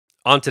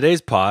On today's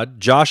pod,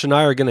 Josh and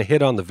I are going to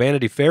hit on the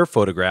Vanity Fair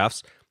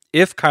photographs,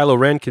 if Kylo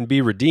Ren can be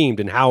redeemed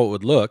and how it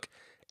would look.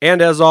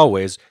 And as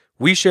always,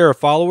 we share a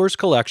follower's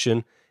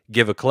collection,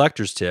 give a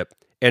collector's tip,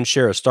 and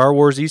share a Star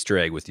Wars Easter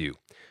egg with you.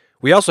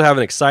 We also have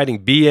an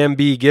exciting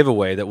BMB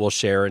giveaway that we'll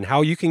share and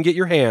how you can get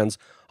your hands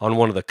on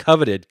one of the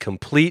coveted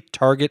complete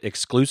Target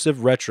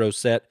exclusive retro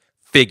set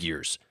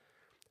figures.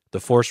 The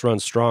Force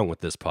runs strong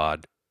with this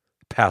pod.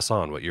 Pass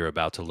on what you're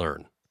about to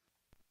learn.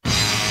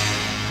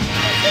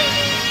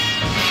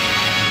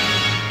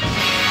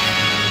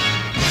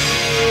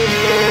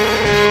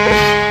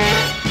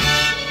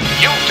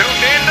 You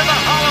tuned in to the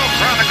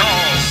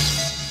Holochronicles.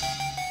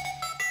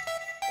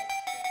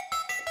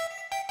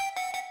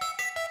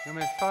 You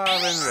may fire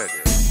when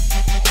ready.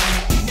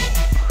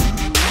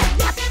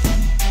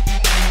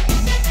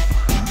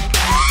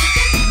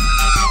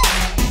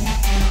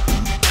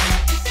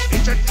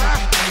 It's a trap.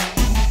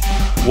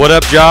 What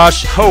up,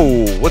 Josh?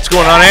 Oh, what's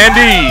going on,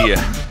 Andy?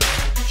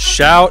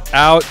 Shout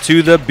out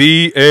to the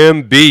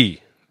BMB.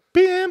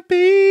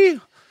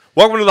 BMP.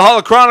 Welcome to the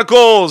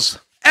Holochronicles,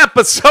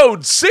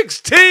 episode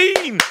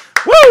 16.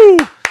 Woo!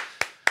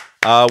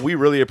 We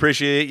really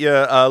appreciate you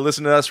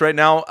listening to us right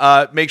now.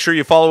 Make sure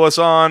you follow us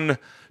on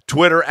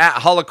Twitter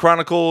at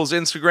Holochronicles,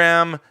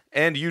 Instagram,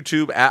 and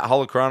YouTube at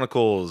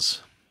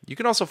Holochronicles. You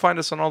can also find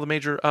us on all the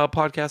major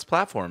podcast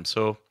platforms.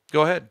 So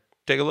go ahead,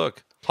 take a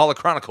look.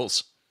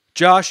 Holochronicles.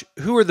 Josh,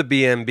 who are the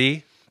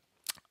BMB?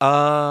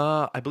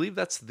 I believe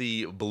that's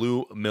the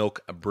Blue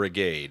Milk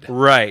Brigade.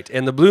 Right.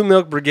 And the Blue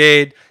Milk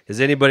Brigade is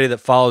anybody that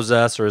follows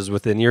us or is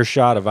within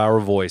earshot of our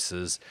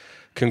voices.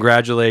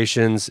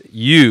 Congratulations.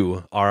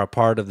 You are a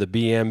part of the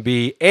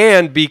BMB.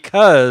 And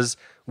because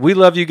we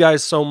love you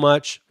guys so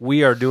much,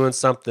 we are doing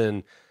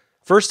something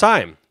first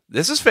time.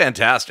 This is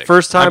fantastic.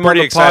 First time I'm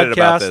pretty on the excited podcast.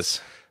 about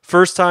this.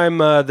 First time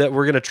that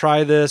we're going to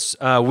try this.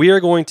 We are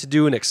going to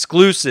do an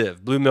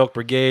exclusive Blue Milk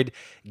Brigade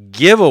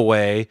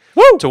giveaway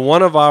to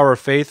one of our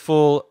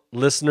faithful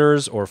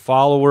listeners or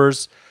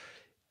followers.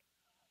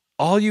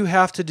 All you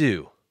have to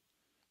do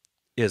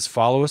is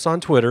follow us on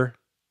Twitter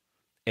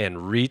and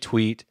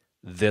retweet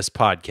this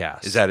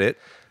podcast. Is that it?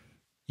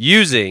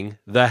 Using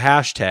the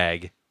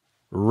hashtag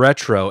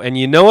retro. And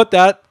you know what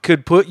that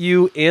could put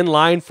you in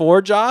line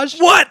for, Josh?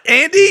 What,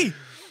 Andy?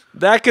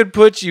 That could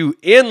put you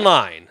in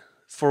line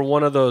for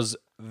one of those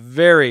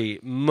very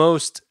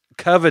most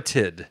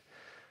coveted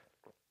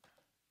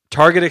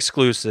Target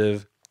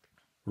exclusive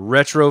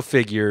retro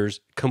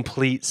figures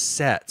complete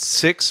sets.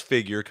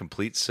 6-figure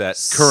complete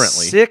set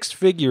currently. 6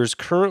 figures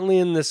currently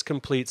in this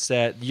complete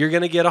set. You're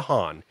going to get a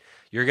Han.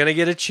 You're going to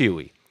get a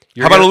Chewie.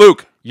 How about a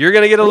Luke? You're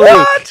going to get a Luke.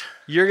 What?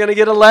 You're going to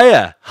get a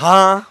Leia.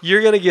 Huh?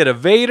 You're going to get a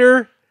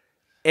Vader.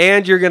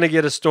 And you're going to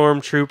get a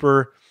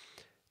Stormtrooper.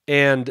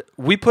 And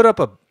we put up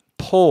a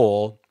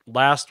poll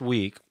last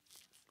week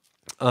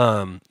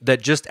that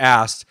just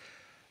asked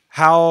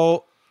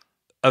how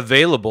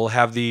available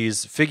have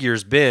these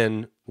figures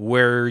been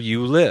where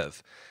you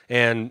live.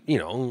 And, you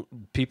know,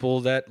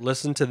 people that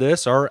listen to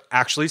this are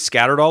actually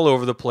scattered all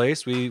over the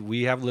place.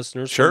 We have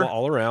listeners from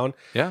all around.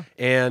 Yeah.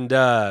 And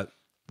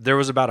there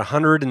was about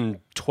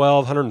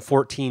 112,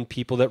 114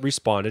 people that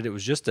responded. It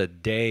was just a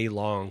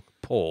day-long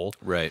poll.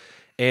 Right.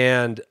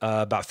 And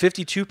about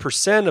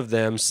 52% of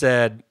them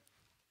said,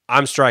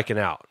 I'm striking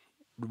out.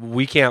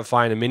 We can't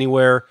find them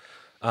anywhere.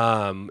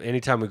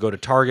 Anytime we go to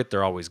Target,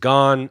 they're always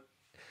gone.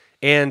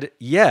 And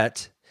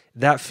yet,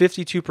 that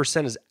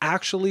 52% is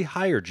actually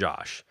higher,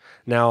 Josh.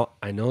 Now,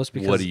 I know it's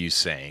because What are you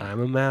saying? I'm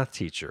a math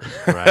teacher,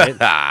 right?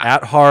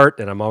 At heart,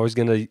 and I'm always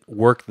going to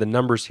work the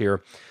numbers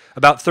here.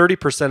 About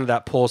 30% of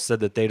that poll said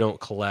that they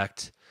don't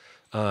collect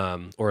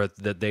or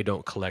that they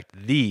don't collect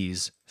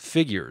these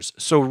figures.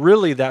 So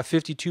really, that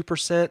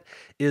 52%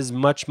 is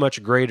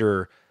much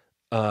greater,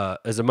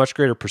 is a much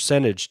greater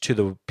percentage to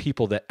the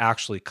people that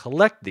actually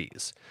collect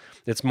these.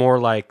 It's more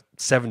like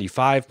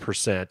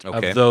 75%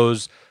 of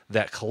those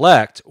that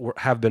collect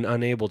have been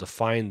unable to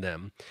find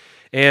them.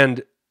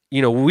 And,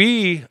 you know,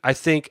 we, I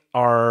think,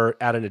 are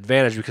at an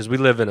advantage because we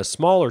live in a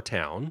smaller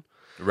town.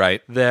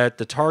 Right. That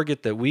the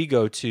Target that we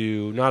go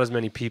to, not as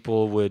many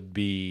people would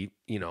be,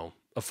 you know,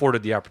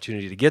 afforded the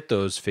opportunity to get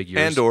those figures.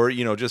 And or,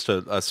 you know, just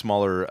a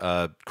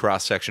smaller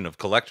cross-section of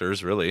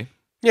collectors, really.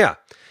 Yeah.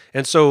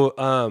 And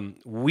so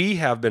we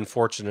have been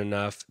fortunate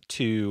enough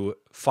to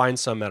find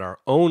some at our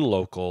own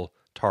local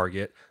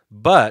Target.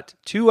 But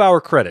to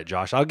our credit,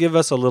 Josh, I'll give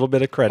us a little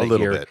bit of credit here. A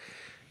little bit.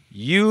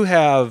 You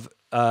have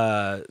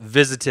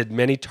visited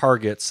many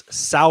Targets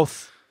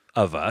south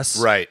of us.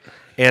 Right.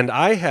 And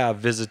I have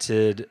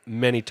visited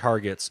many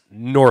Targets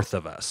north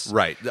of us.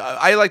 Right.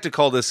 I like to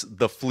call this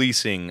the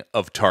fleecing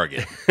of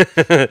Target.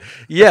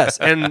 Yes,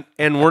 and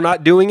we're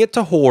not doing it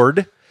to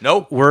hoard.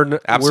 Nope,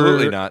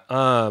 absolutely not.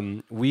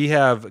 We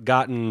have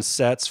gotten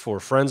sets for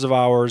friends of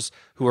ours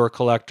who are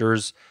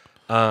collectors.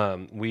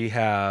 We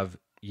have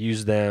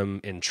used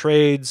them in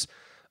trades.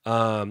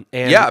 And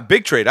Yeah, a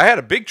big trade. I had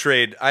a big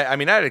trade. I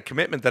mean, I had a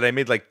commitment that I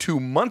made like 2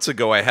 months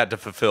ago I had to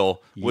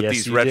fulfill with Yes,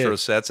 these you retro did.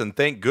 sets, and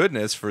thank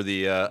goodness for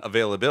the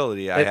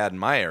availability I had in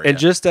my area. And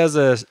just as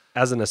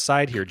an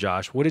aside here,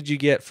 Josh, what did you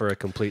get for a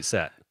complete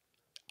set?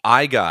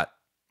 I got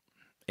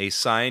a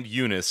signed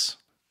Eunice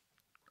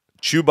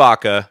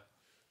Chewbacca,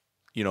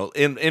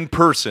 in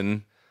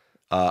person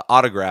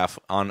autograph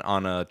on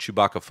a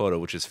Chewbacca photo,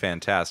 which is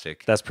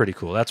fantastic. That's pretty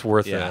cool. That's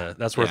worth a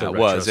retro it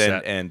was.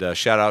 set. And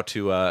shout out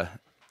to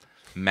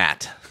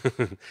Matt,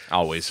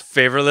 always.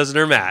 Favorite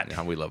listener, Matt.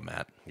 Yeah, we love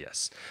Matt.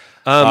 Yes.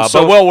 But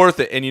well worth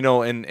it, and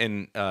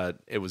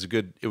it was a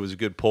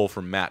good pull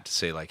from Matt to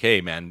say like,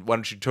 hey man, why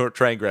don't you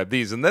try and grab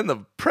these? And then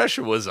the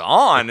pressure was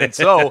on, and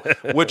so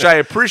which I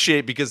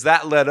appreciate because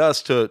that led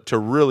us to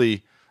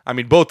really, I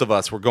mean, both of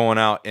us were going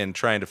out and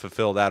trying to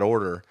fulfill that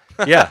order.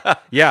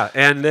 yeah.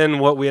 And then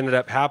what ended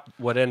up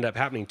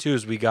happening too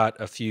is we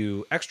got a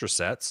few extra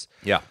sets.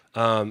 Yeah.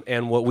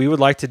 And what we would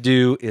like to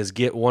do is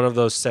get one of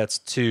those sets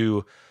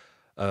to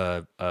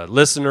a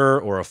listener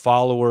or a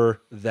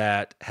follower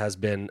that has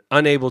been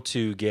unable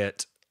to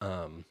get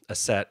a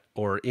set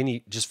or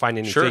find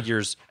any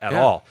figures at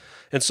all.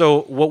 And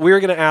so what we're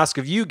going to ask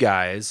of you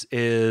guys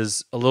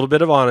is a little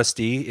bit of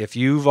honesty. If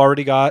you've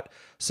already got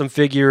some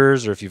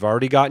figures or if you've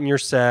already gotten your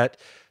set,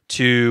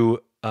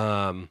 to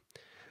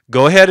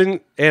go ahead and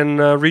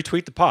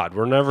retweet the pod.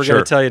 We're never going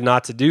to tell you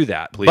not to do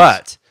that. Please.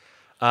 But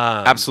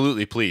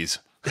absolutely, please.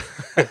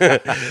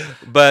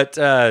 But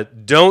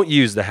don't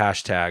use the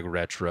hashtag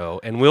retro,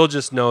 and we'll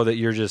just know that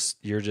you're just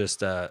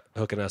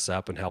hooking us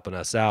up and helping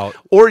us out.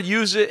 Or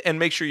use it and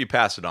make sure you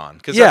pass it on,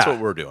 because that's what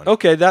we're doing.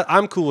 Okay,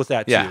 I'm cool with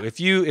that too. Yeah. If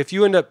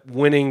you end up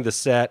winning the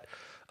set,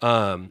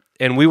 and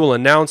we will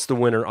announce the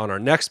winner on our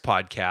next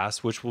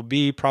podcast, which will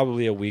be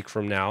probably a week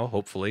from now,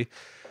 hopefully.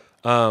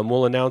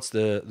 We'll announce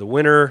the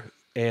winner,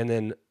 and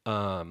then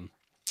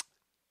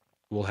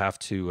we'll have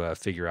to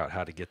figure out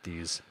how to get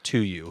these to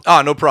you.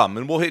 No problem.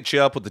 And we'll hit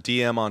you up with the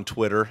DM on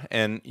Twitter.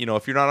 And,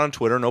 if you're not on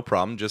Twitter, no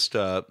problem. Just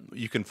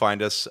you can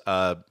find us,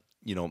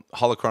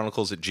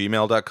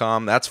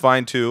 holochronicles@gmail.com. That's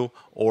fine too.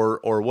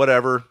 Or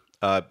whatever.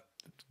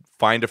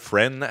 Find a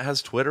friend that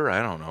has Twitter.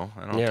 I don't know.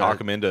 Talk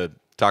them into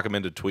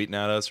tweeting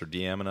at us or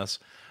DMing us.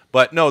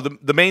 But no,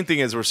 the main thing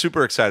is we're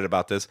super excited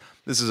about this.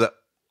 This is an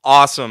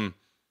awesome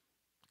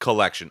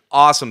collection.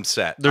 Awesome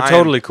set. They're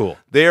totally cool.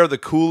 They are the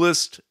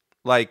coolest.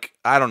 Like,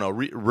 I don't know,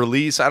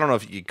 release. I don't know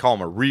if you could call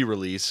them a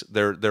re-release.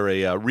 They're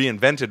a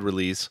reinvented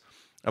release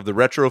of the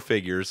retro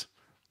figures,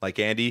 like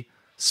Andy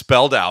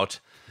spelled out.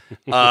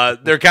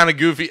 They're kind of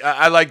goofy.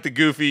 I like the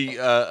goofy,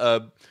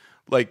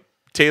 like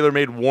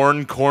tailor-made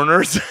worn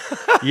corners.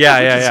 Yeah,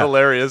 which is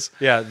hilarious.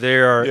 Yeah, they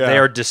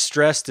are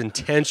distressed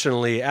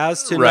intentionally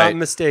as to not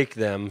mistake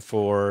them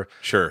for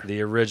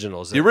the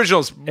originals. The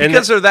originals,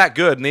 because they're that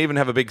good, and they even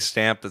have a big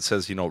stamp that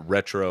says,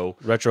 retro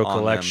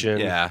collection.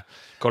 Them. Yeah.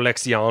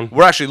 Collection.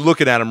 We're actually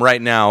looking at them right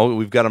now.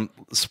 We've got them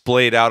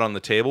splayed out on the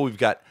table. We've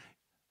got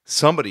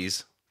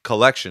somebody's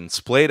collection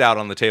splayed out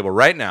on the table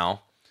right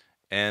now.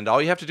 And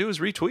all you have to do is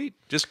retweet.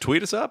 Just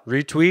tweet us up.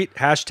 Retweet,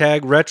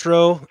 hashtag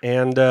retro.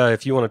 And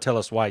if you want to tell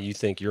us why you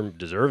think you're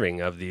deserving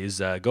of these,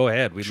 go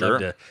ahead. We'd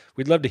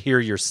love to hear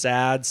your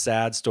sad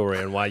story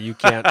and why you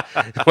can't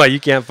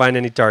find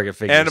any Target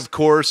figures. And of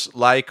course,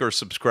 like or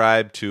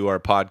subscribe to our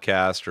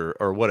podcast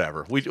or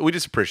whatever. We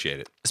just appreciate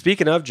it.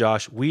 Speaking of,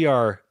 Josh, we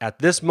are at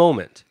this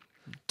moment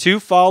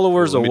 2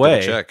 followers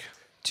away.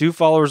 2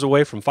 followers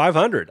away from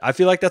 500. I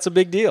feel like that's a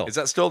big deal. Is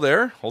that still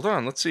there? Hold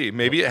on, let's see.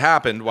 Maybe it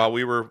happened while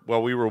we were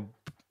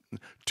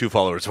 2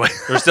 followers away.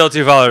 We're still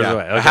 2 followers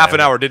away. Okay, a half an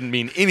hour didn't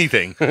mean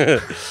anything.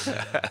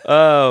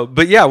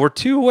 But yeah, we're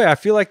 2 away. I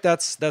feel like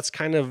that's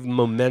kind of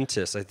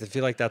momentous. I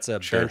feel like that's a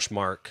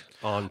benchmark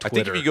on Twitter. I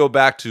think if you go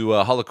back to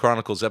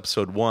Holochronicles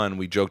episode 1,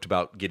 we joked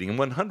about getting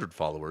 100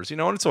 followers.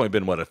 And it's only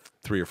been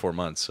 3 or 4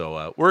 months.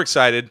 So we're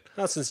excited.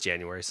 Not since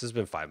January. So it's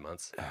been 5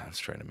 months. I was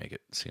trying to make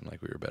it seem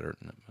like we were better.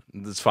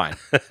 It's fine.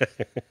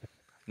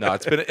 No,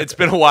 it's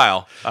been a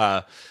while.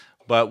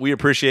 But we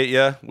appreciate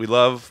you. We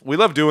love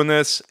doing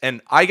this.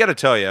 And I got to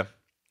tell you,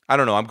 I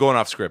don't know, I'm going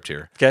off script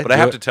here. Okay, but I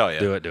have to tell you.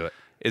 Do it.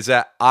 Is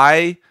that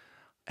I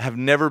have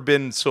never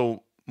been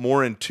so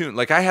more in tune.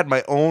 Like, I had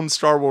my own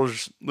Star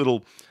Wars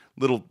little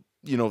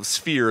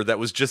sphere that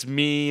was just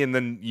me, and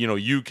then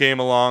you came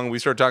along, we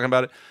started talking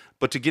about it.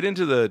 But to get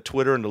into the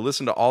Twitter and to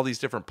listen to all these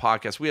different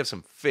podcasts, we have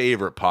some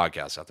favorite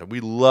podcasts out there. We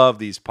love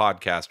these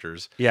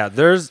podcasters. Yeah,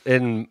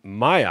 in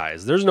my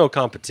eyes, there's no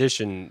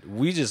competition.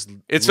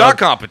 It's not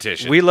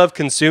competition. We love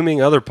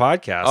consuming other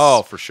podcasts.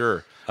 Oh, for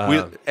sure.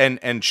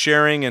 And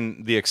sharing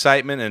and the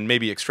excitement and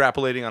maybe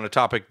extrapolating on a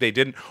topic they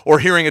didn't, or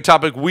hearing a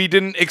topic we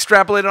didn't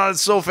extrapolate on. It's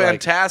so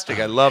fantastic.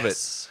 I love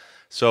it.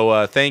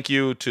 So thank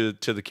you to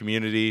the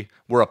community.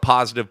 We're a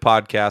positive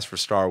podcast for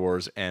Star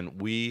Wars,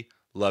 and we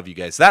love you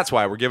guys. That's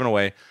why we're giving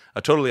away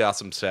a totally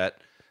awesome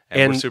set,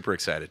 and we're super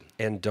excited.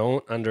 And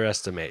don't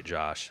underestimate,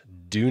 Josh.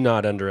 Do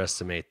not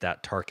underestimate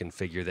that Tarkin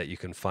figure that you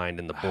can find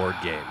in the board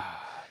game.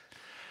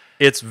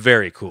 It's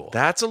very cool.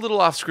 That's a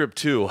little off script,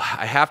 too.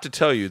 I have to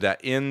tell you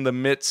that in the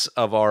midst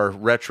of our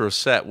retro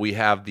set, we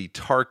have the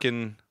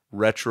Tarkin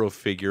retro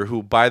figure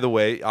who, by the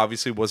way,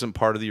 obviously wasn't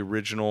part of the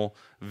original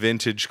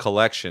vintage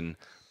collection,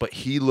 but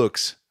he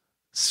looks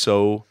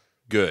so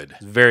good.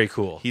 Very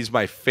cool. He's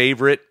my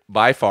favorite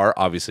by far,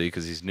 obviously,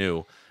 because he's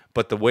new.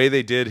 But the way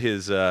they did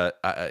his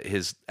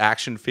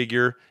action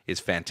figure is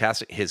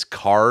fantastic. His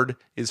card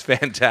is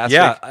fantastic.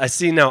 Yeah, I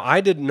see now.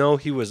 I didn't know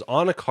he was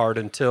on a card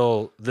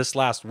until this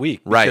last week.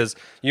 Right. Because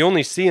you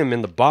only see him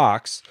in the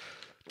box.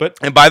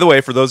 And by the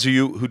way, for those of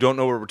you who don't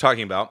know what we're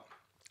talking about,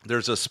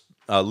 there's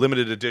a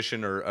limited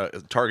edition or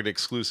a Target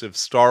exclusive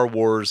Star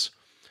Wars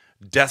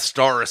Death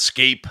Star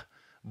Escape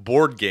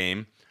board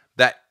game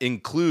that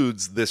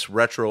includes this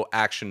retro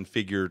action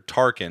figure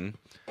Tarkin,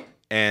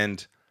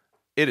 and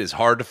it is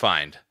hard to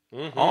find.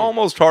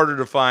 Almost harder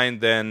to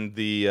find than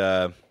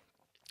the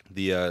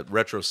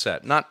retro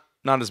set. Not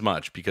as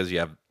much because you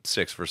have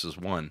 6 versus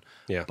 1.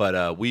 Yeah.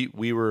 But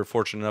we were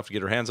fortunate enough to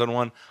get our hands on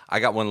one. I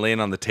got one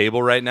laying on the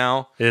table right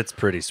now. It's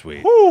pretty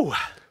sweet. Woo!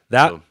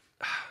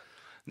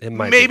 It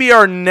might maybe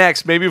our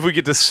next, maybe if we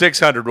get to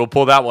 600, we'll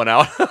pull that one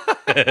out.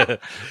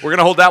 We're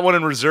gonna hold that one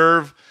in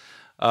reserve.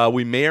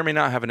 We may or may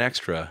not have an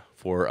extra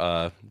for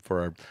our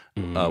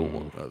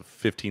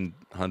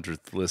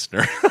 1500th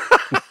listener.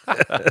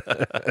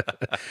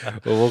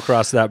 Well, we'll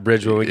cross that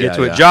bridge when we get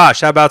to Yeah. it.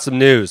 Josh, how about some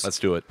news? Let's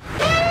do it.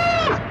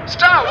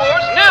 Star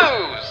Wars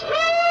news.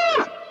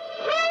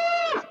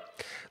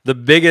 The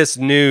biggest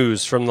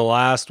news from the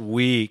last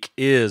week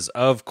is,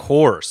 of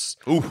course,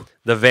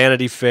 the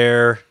Vanity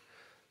Fair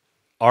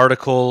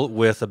article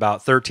with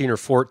about 13 or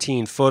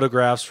 14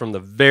 photographs from the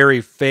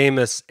very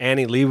famous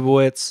Annie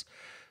Leibovitz,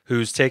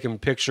 who's taken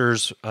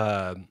pictures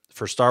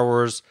for Star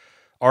Wars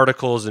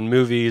articles and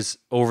movies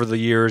over the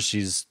years.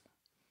 She's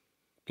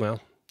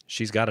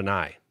got an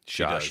eye,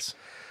 Josh. Does.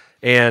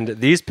 And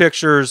these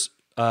pictures,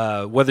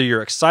 whether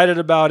you're excited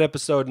about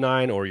Episode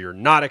 9 or you're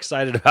not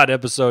excited about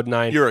Episode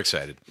 9. You're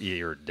excited.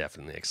 You're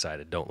definitely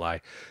excited, don't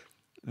lie.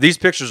 These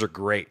pictures are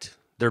great.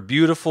 They're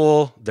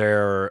beautiful.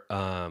 They're...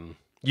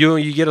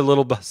 You get a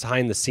little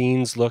behind the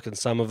scenes look in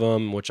some of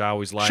them, which I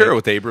always like. Sure,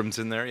 with Abrams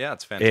in there. Yeah,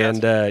 it's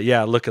fantastic.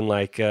 And looking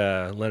like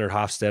Leonard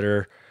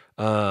Hofstadter.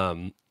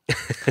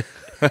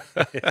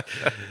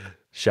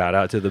 Shout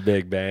out to the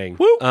Big Bang.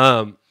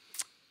 Woo!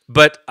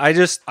 But I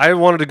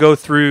wanted to go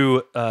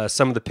through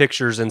some of the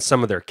pictures and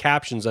some of their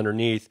captions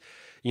underneath.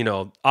 You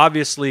know,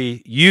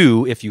 obviously,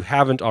 if you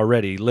haven't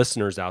already,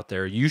 listeners out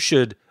there, you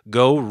should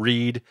go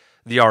read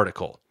the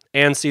article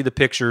and see the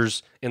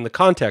pictures in the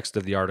context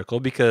of the article,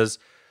 because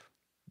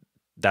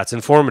that's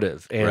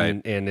informative,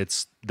 and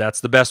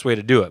that's the best way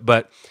to do it.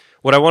 But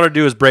what I want to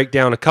do is break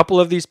down a couple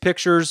of these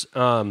pictures,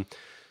 and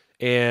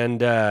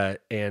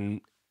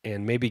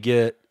maybe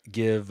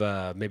give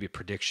maybe a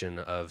prediction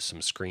of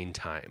some screen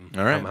time.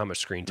 All right. How much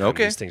screen time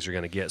these things are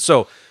going to get.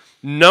 So,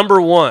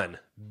 number one,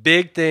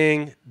 big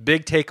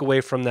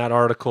takeaway from that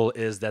article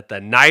is that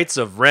the Knights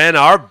of Ren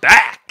are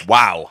back.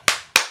 Wow.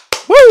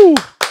 Woo!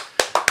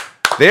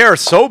 They are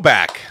so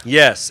back.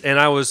 Yes, and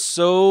I was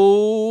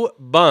so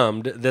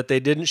bummed that they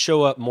didn't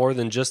show up more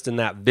than just in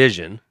that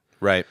vision.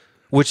 Right.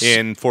 Which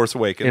in Force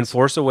Awakens.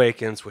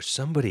 Which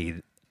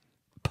somebody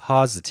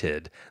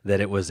posited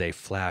that it was a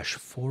flash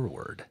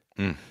forward,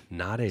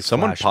 not a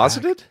Someone flashback.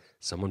 posited?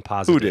 Someone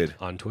posited. Who did?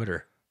 On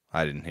Twitter.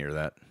 I didn't hear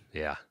that.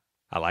 Yeah.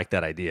 I like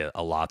that idea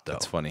a lot, though.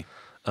 That's funny.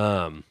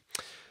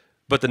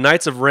 But the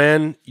Knights of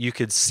Ren, you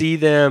could see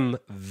them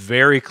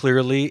very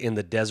clearly in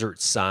the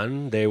desert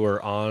sun. They were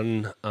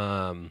on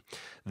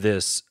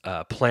this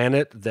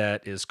planet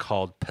that is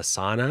called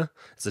Pisana.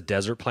 It's a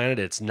desert planet.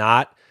 It's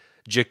not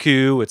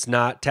Jakku. It's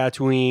not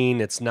Tatooine.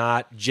 It's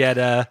not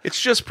Jeddah.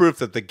 It's just proof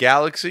that the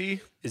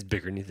galaxy It's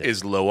bigger than you think.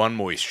 is low on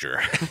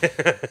moisture.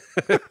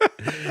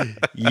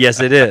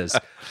 Yes, it is.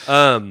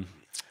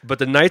 But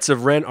the Knights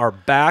of Ren are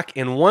back.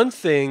 And one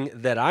thing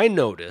that I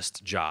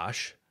noticed,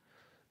 Josh,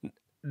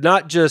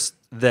 not just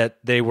that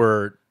they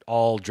were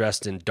all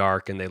dressed in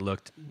dark and they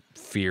looked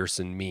fierce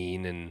and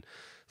mean and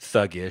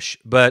thuggish,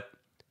 but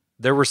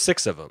there were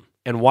 6 of them.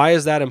 And why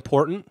is that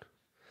important?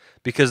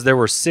 Because there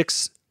were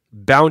 6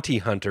 bounty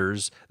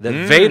hunters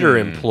that Vader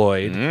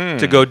employed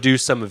to go do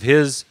some of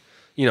his,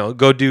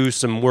 go do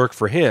some work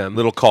for him.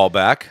 Little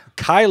callback.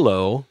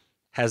 Kylo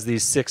has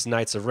these 6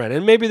 Knights of Ren.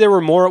 And maybe there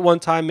were more at one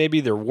time, maybe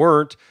there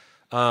weren't.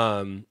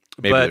 Maybe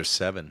there's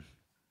 7.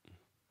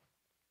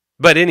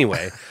 But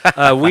anyway,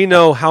 we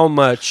know how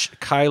much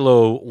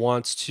Kylo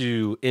wants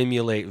to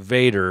emulate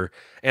Vader,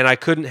 and I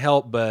couldn't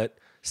help but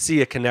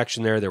see a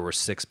connection there. There were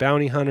 6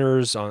 bounty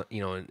hunters on,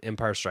 in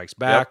Empire Strikes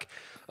Back.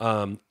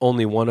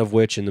 Only one of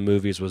which in the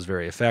movies was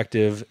very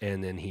effective,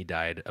 and then he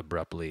died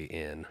abruptly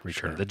in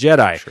Return of the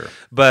Jedi. Sure.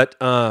 But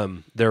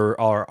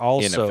there are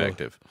also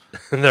Ineffective.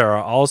 there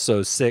are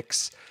also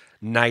 6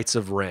 Knights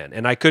of Ren,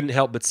 and I couldn't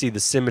help but see the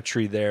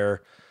symmetry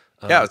there.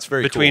 Yeah, it's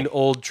very between cool.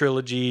 old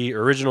trilogy,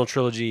 original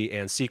trilogy,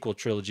 and sequel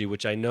trilogy,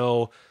 which I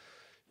know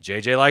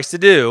JJ likes to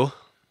do.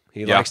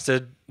 He likes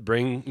to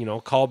bring,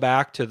 call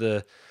back to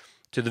the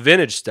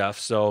vintage stuff.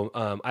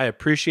 So I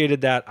appreciated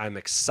that. I'm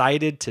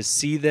excited to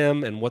see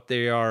them and what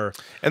they are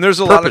And there's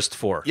a purposed lot of,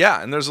 for.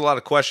 Yeah, and there's a lot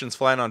of questions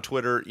flying on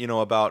Twitter,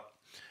 about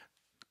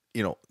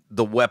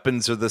the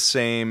weapons are the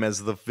same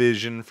as the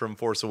Vision from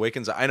Force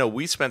Awakens. I know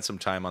we spent some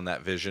time on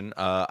that Vision.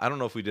 I don't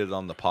know if we did it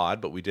on the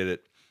pod, but we did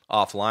it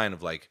offline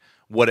of like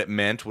what it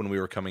meant when we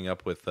were coming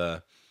up with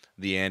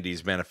the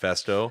Andes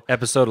Manifesto.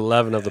 Episode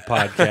 11 of the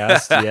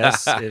podcast.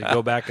 Yes,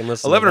 go back and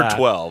listen. 11 to or that.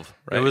 12.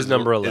 Right? It was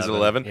number 11. Is it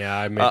 11? Yeah,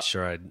 I made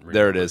sure I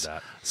there it is.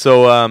 that.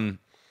 So,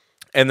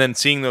 and then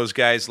seeing those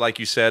guys, like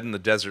you said, in the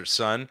desert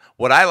sun.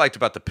 What I liked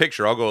about the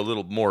picture, I'll go a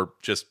little more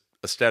just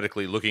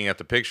aesthetically looking at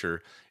the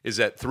picture, is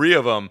that 3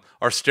 of them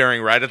are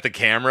staring right at the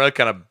camera,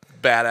 kind of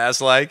badass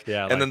like.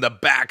 Yeah, and then the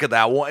back of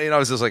that one, I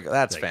was just like,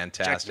 that's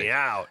fantastic. Check me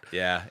out.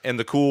 Yeah, and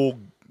the cool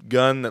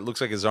gun that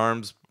looks like his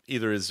arms,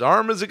 either his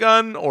arm is a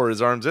gun or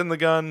his arm's in the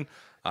gun.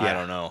 I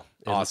don't know.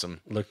 Awesome.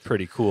 Looked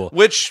pretty cool.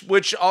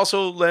 Which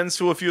also lends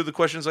to a few of the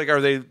questions like,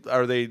 are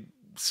they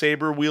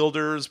saber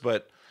wielders?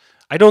 But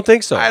I don't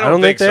think so. I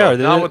don't think they so. are.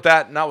 Not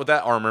with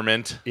that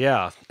armament.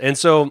 Yeah. And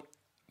so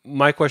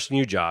my question to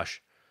you,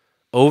 Josh,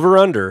 over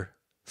under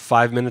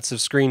 5 minutes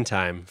of screen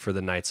time for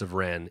the Knights of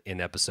Ren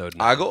in episode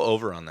 9. I go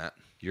over on that.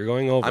 You're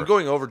going over. I'm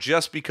going over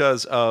just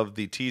because of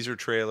the teaser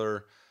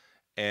trailer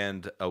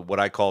and what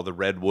I call the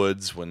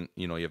redwoods, when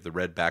you have the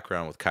red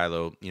background with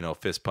Kylo,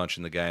 fist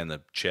punching the guy in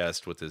the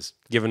chest with his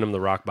giving him the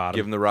rock bottom.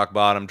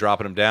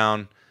 Dropping him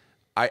down.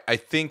 I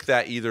think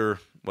that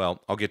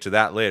I'll get to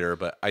that later,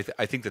 but I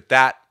think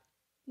that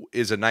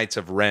is a Knights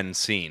of Ren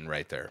scene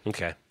right there.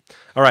 Okay.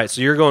 All right,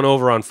 so you're going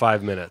over on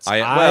 5 minutes.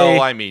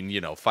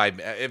 5.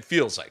 It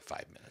feels like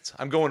 5 minutes.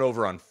 I'm going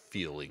over on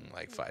feeling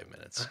like 5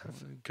 minutes.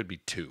 It could be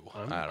 2. I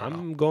don't know.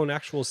 I'm going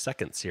actual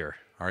seconds here.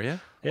 Are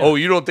you? Yeah. Oh,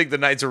 you don't think the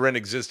Knights of Ren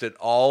exist at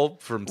all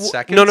from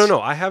seconds? No.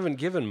 I haven't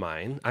given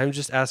mine. I'm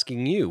just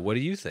asking you. What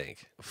do you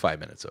think? 5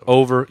 minutes over.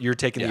 Over. You're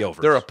taking the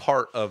over. They're a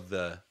part of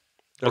the.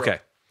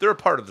 They're a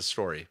part of the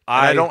story.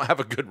 I don't have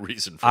a good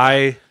reason for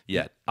that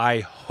yet. I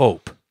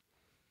hope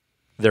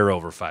they're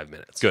over 5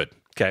 minutes. Good.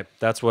 Okay,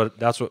 that's what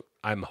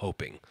I'm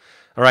hoping.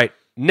 All right,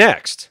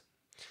 next.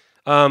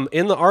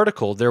 In the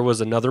article, there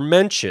was another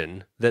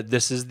mention that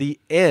this is the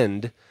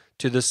end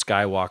to the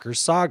Skywalker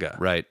saga.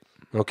 Right.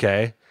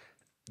 Okay.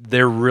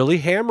 They're really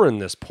hammering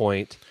this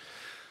point.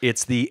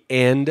 It's the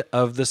end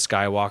of the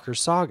Skywalker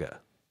saga.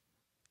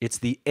 It's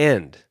the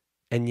end,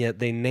 and yet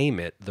they name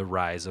it The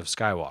Rise of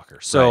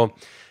Skywalker. So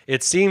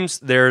it seems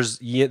they're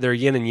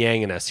yin and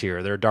yang in us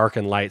here. They're dark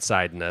and light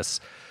side in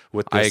us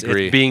with this I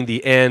agree. it being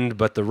the end,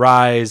 but the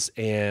rise,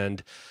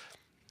 and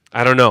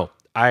I don't know.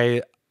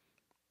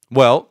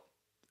 Well,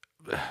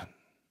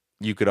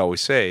 you could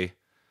always say,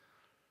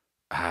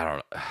 I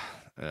don't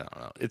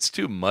know. It's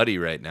too muddy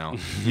right now.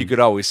 You could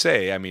always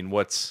say, I mean,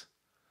 what's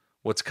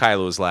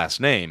Kylo's last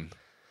name?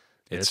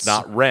 It's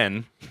not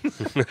Ren.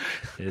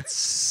 It's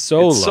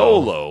Solo. It's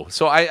Solo.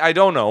 So I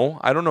don't know.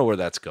 I don't know where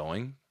that's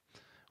going.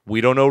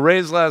 We don't know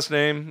Rey's last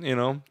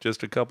name.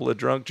 Just a couple of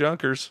drunk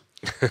junkers.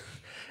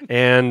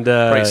 And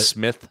Ray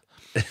Smith.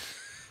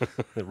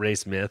 Ray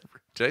Smith.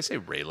 Did I say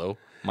Raylo?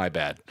 My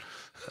bad.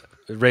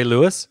 Ray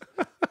Lewis?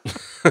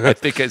 I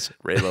think I said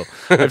Raylo.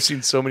 I've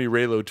seen so many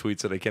Raylo tweets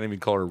that I can't even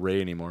call her Ray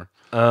anymore.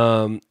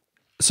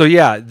 So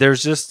yeah,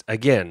 there's just,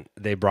 again,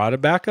 they brought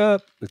it back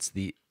up. It's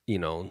the,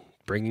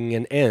 bringing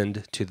an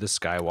end to the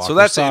Skywalker So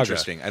that's saga.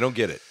 interesting. I don't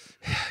get it.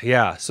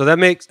 Yeah. So that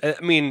makes,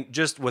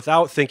 just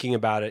without thinking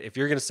about it, if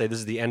you're going to say this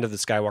is the end of the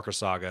Skywalker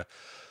saga,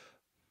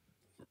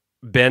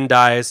 Ben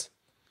dies,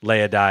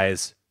 Leia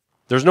dies,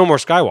 there's no more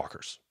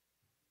Skywalkers.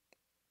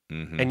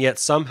 Mm-hmm. And yet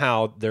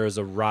somehow there is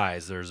a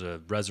rise, there's a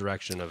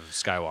resurrection of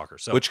Skywalker.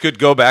 So, which could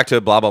go back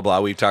to blah blah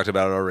blah. We've talked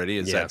about it already.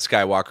 Is that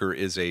Skywalker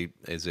is a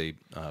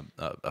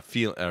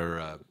feel or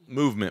a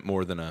movement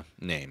more than a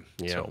name?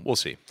 Yeah. So we'll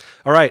see.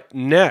 All right,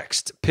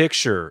 next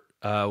picture.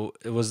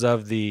 It was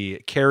of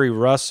the Carrie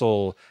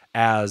Russell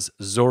as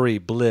Zori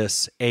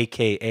Bliss,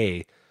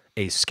 aka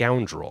a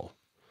scoundrel,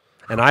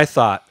 and I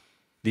thought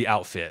the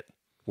outfit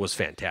was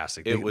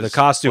fantastic. The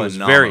costume was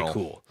very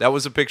cool. That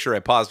was a picture I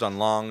paused on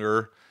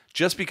longer.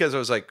 Just because I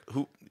was like,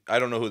 I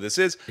don't know who this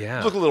is.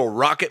 Yeah. Look a little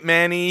Rocket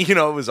Man-y,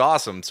 it was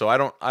awesome. So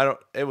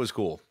it was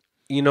cool.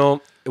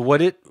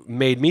 What it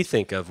made me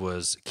think of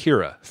was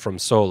Kira from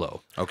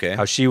Solo. Okay.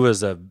 How she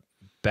was a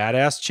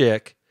badass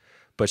chick,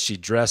 but she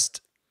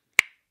dressed,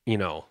 to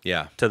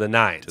the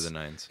nines. To the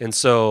nines. And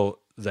so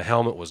the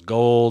helmet was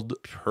gold.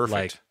 Perfect.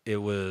 Like it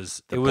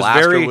was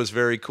blaster was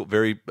very cool.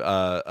 Very,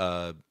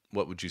 what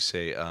would you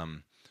say?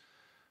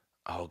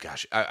 Oh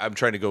gosh, I'm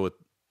trying to go with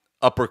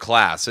upper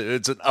class.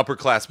 It's an upper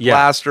class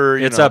blaster.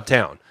 It's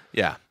uptown.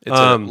 Yeah, it's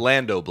a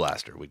Lando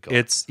blaster. We'd call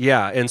it.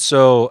 And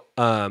so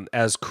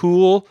as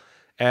cool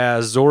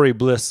as Zori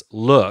Bliss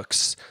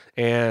looks,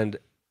 and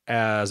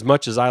as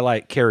much as I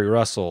like Carrie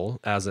Russell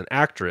as an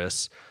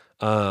actress,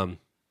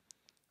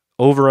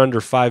 over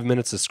under 5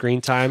 minutes of screen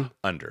time.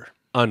 Under.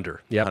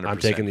 Yep, 100%. I'm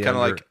taking the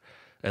under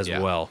as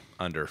well.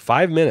 Under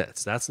 5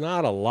 minutes. That's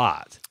not a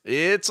lot.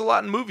 It's a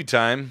lot in movie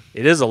time.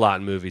 It is a lot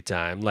in movie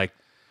time. Like,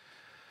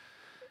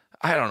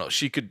 I don't know.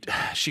 She could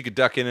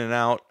duck in and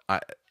out.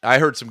 I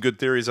heard some good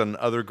theories on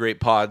other great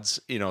pods,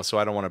 so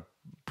I don't want to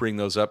bring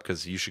those up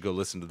because you should go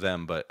listen to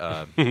them. But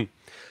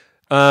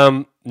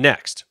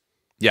next,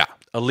 Yeah.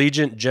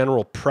 Allegiant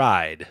General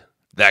Pride.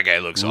 That guy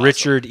looks awesome.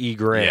 Richard E.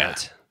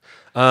 Grant.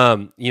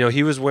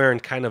 He was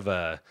wearing kind of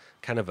a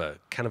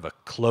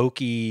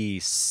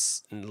cloaky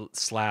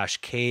slash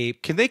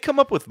cape. Can they come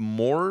up with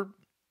more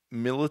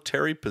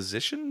military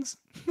positions?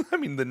 I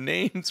mean, the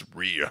name's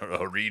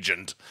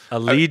Regent.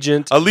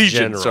 Allegiant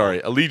General.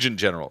 Allegiant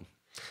General.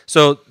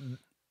 So,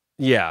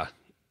 yeah,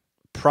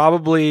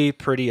 probably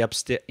pretty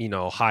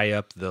high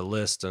up the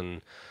list.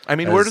 And I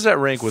mean, where does that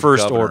rank with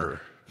First governor?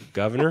 Order?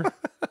 Governor?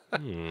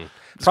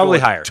 Probably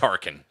higher.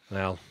 Tarkin.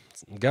 Well,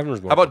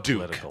 governor's more How about Duke?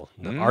 political.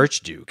 The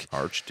Archduke.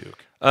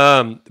 Archduke.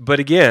 But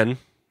again,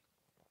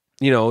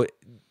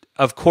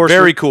 of course,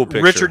 Very cool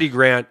picture. Richard E.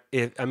 Grant.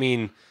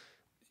 The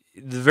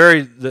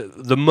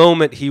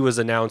moment he was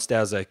announced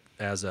as a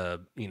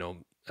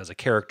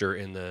character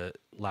in the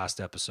last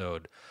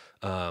episode,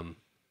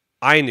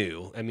 I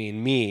knew. I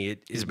mean,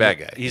 He's a bad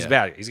guy. He's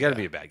bad. He's got to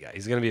be a bad guy.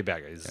 He's going to be a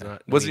bad guy. He's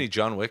not. Wasn't he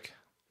John Wick?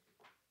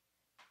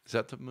 Is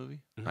that the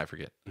movie? I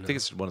forget. I think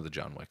it's one of the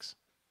John Wicks.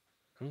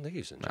 I don't think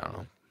he's in. I don't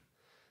know.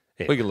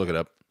 Anyway, We can look it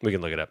up. We can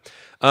look it up.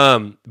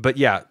 But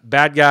yeah,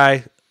 bad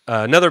guy.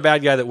 Another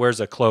bad guy that wears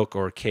a cloak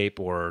or cape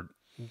or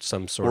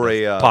some sort Or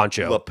of a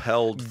poncho.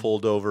 lapelled,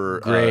 fold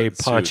over Gray suit,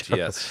 poncho.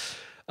 Yes.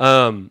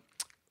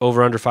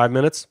 Over under 5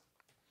 minutes.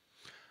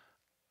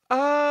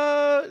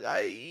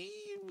 I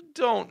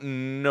don't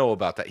know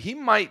about that. He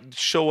might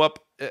show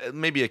up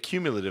maybe a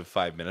cumulative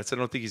 5 minutes. I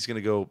don't think he's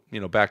going to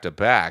go, back to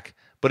back.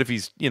 But if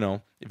he's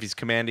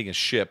commanding a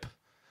ship,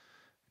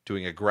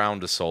 doing a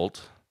ground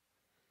assault,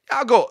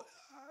 I'll go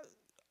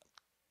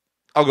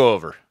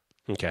over.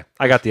 Okay,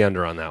 I got the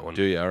under on that one.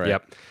 Do you? All right.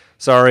 Yep.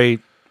 Sorry,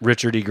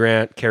 Richard E.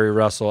 Grant, Kerry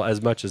Russell.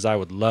 As much as I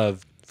would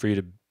love for you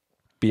to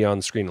be on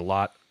the screen a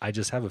lot, I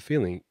just have a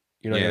feeling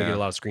you're not going to get a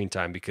lot of screen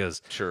time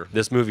because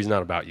this movie's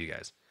not about you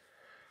guys.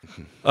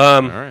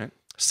 All right.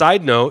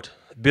 Side note: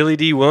 Billy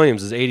D.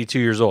 Williams is 82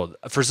 years old.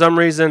 For some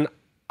reason,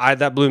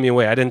 that blew me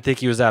away. I didn't think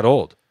he was that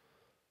old.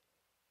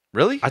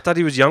 Really? I thought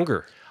he was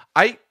younger.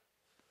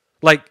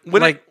 Like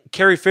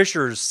Carrie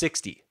Fisher is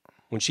 60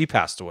 when she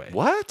passed away.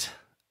 What?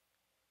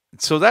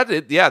 So that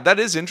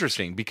is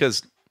interesting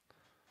because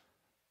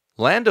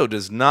Lando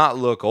does not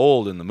look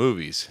old in the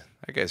movies.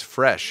 That guy's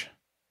fresh.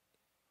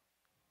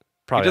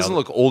 Probably he doesn't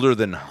look older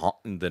than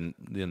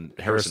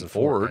Harrison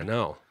Ford. I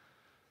know.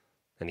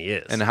 And he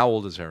is. And how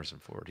old is Harrison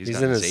Ford? He's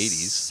in his his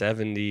 80s.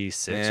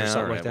 76 or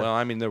something like that. Well,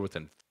 I mean, they're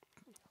within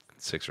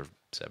 6 or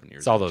 7 years.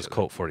 It's all those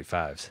Colt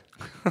 45s.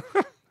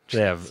 They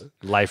have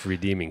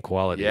life-redeeming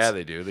qualities. Yeah,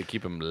 they do. They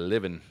keep him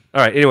living.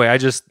 All right. Anyway, I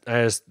just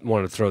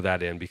wanted to throw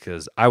that in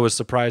because I was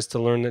surprised to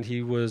learn that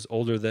he was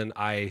older than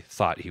I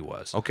thought he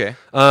was. Okay.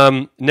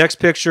 Next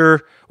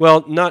picture.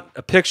 Well, not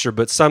a picture,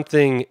 but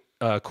something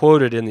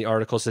quoted in the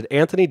article said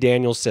Anthony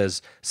Daniels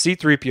says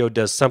C-3PO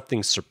does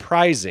something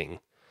surprising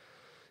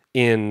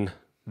in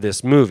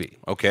this movie.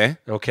 Okay.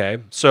 Okay.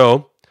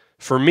 So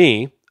for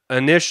me,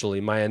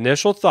 my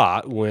initial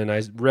thought when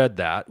I read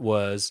that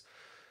was,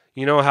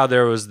 how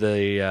there was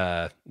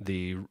the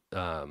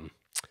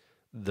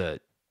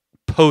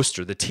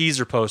poster, the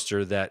teaser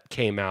poster that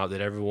came out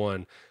that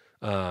everyone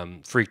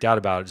freaked out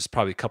about just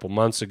probably a couple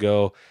months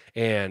ago,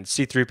 and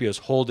C-3PO is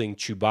holding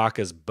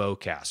Chewbacca's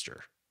bowcaster.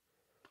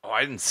 Oh,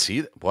 I didn't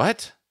see that.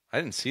 What? I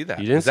didn't see that.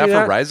 You didn't Is that see for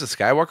that? Rise of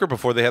Skywalker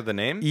before they had the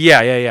name?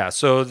 Yeah.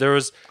 So there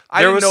was.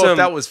 I didn't know if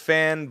that was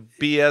fan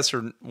BS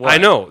or what. I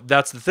know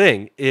that's the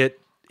thing. It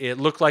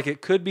looked like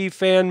it could be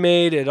fan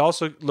made. It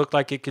also looked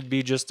like it could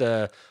be just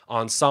a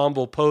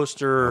ensemble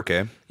poster.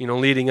 Okay.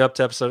 Leading up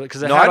to episode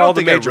because it No, had I don't all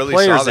the think I major really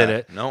players saw that. in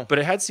it. No. But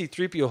it had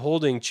C-3PO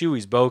holding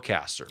Chewie's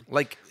bowcaster.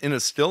 Like in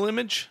a still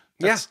image?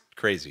 That's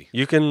crazy.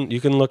 You can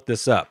look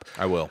this up.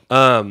 I will.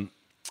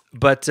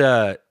 But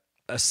a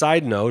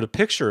side note, a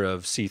picture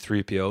of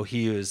C-3PO.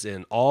 He is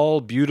in all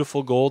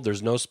beautiful gold.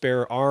 There's no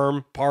spare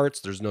arm parts.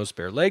 There's no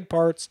spare leg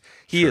parts.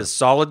 He is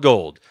solid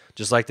gold,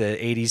 just like the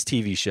 80s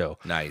TV show.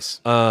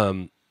 Nice.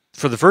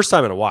 For the first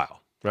time in a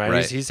while, right?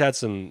 Right. He's had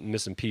some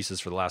missing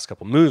pieces for the last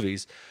couple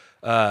movies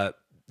that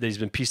he's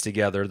been pieced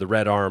together, the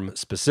red arm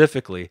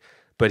specifically,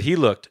 but he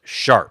looked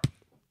sharp.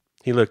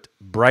 He looked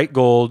bright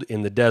gold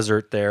in the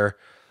desert there.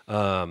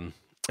 And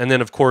then,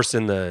 of course,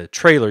 in the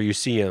trailer, you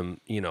see him,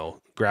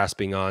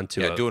 grasping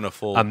onto doing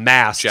a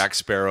mast. Jack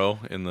Sparrow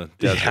in the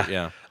desert.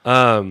 Yeah.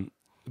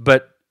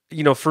 But,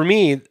 for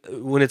me,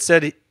 when it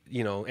said,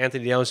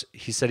 Anthony Daniels,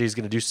 he said he's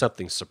going to do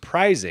something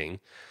surprising.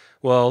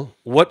 Well,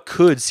 what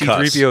could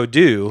C-3PO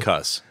do?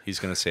 Cuss. He's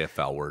going to say a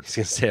foul word. He's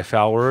going to say a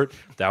foul word.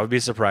 That would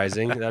be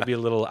surprising. That'd be a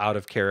little out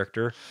of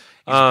character.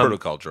 He's a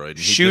protocol droid.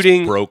 He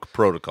shooting- just broke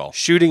protocol.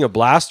 Shooting a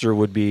blaster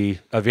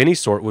of any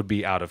sort would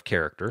be out of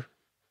character.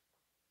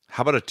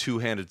 How about a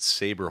two-handed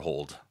saber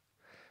hold?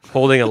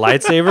 Holding a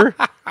lightsaber?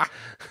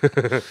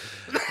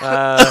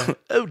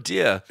 Oh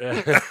dear.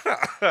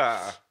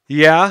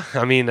 Yeah,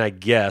 I mean, I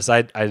guess.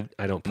 I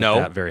don't put No,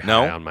 that very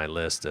no. high on my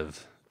list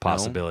of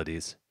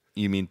possibilities.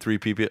 You mean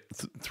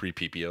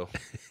 3PPO?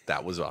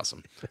 That was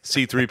awesome.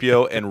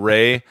 C-3PO and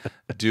Rey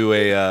do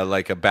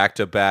a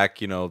back-to-back,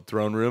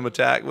 throne room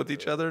attack with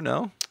each other?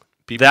 No?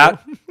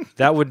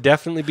 That would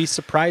definitely be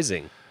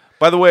surprising.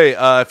 By the way,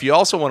 if you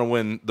also want to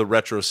win the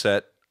retro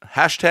set,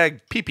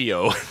 hashtag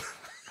PPO.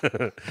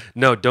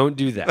 No, don't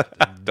do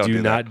that. Don't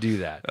do not do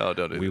that. Oh,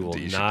 don't do We that. will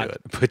You should do not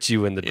it. put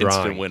you in the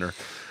Instant drawing. winner.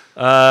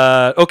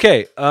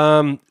 Okay.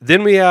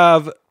 Then we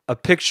have a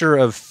picture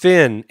of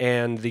Finn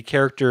and the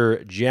character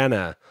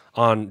Janna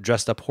on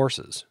dressed up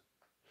horses.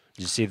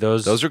 Did you see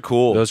those? Those are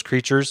cool. Those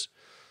creatures.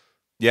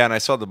 Yeah, and I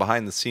saw the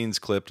behind the scenes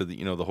clip to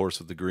the the horse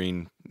with the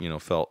green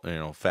felt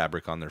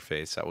fabric on their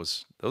face.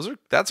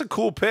 That's a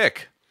cool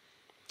pick.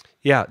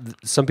 Yeah.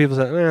 Some people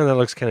say, that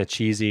looks kind of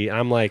cheesy.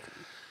 I'm like,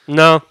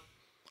 no.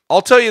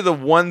 I'll tell you the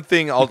one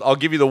thing. I'll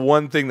give you the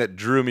one thing that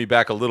drew me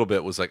back a little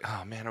bit was like,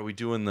 oh man, are we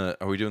doing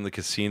the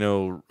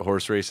casino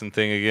horse racing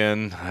thing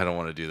again? I don't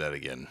want to do that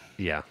again.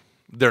 Yeah.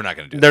 They're not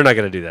going to do that. They're not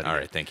going to do that. All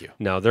again. right, thank you.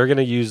 No, they're going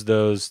to use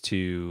those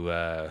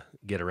to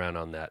get around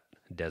on that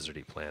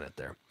deserty planet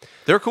there.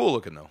 They're cool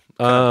looking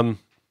though.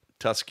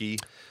 Tusky.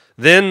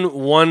 Then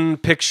one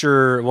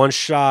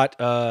shot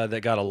that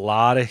got a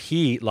lot of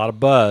heat, a lot of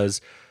buzz.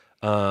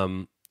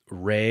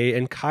 Rey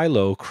and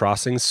Kylo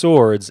crossing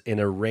swords in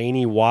a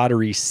rainy,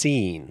 watery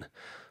scene.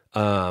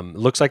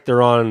 Looks like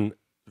they're on.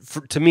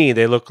 To me,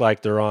 they look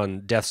like they're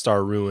on Death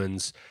Star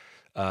ruins,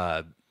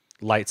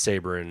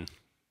 lightsaber and.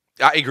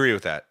 I agree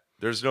with that.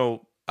 There's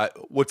no.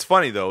 What's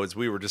funny though is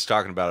we were just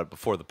talking about it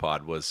before the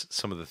pod. Was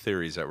some of the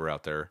theories that were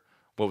out there.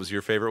 What was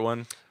your favorite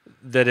one?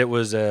 That it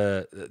was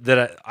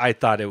I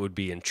thought it would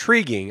be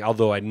intriguing,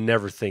 although I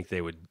never think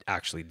they would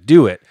actually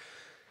do it.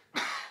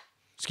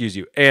 Excuse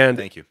you. And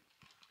Thank you.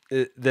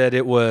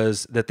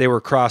 That they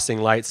were crossing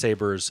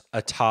lightsabers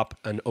atop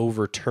an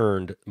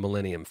overturned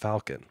Millennium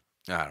Falcon.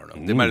 I don't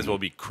know. They might as well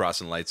be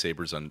crossing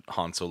lightsabers on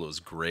Han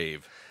Solo's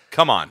grave.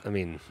 Come on. I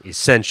mean,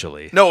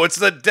 essentially. No, it's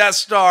the Death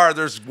Star.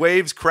 There's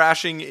waves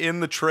crashing in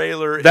the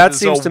trailer. That it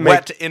seems is a to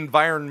wet make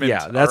environment.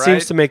 Yeah, that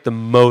seems to make the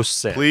most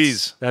sense.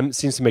 Please. That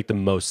seems to make the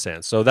most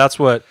sense. So that's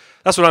what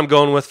I'm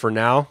going with for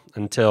now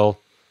until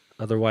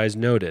otherwise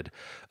noted.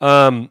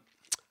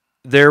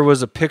 There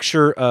was a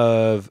picture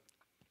of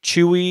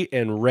Chewie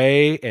and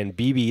Rey and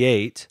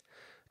BB-8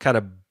 kind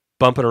of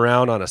bumping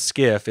around on a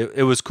skiff.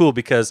 It was cool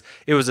because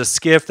it was a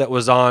skiff that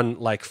was on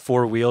like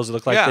four wheels. It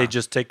looked like they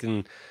just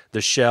taken the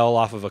shell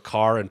off of a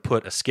car and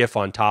put a skiff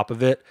on top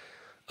of it.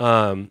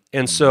 And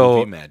so,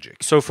 Movie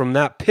magic. So from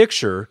that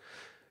picture,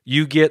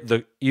 you get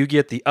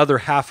the other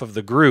half of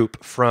the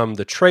group from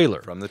the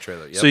trailer. From the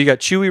trailer, yep. So you got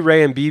Chewie,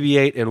 Rey, and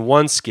BB-8 in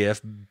one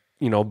skiff,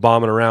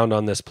 bombing around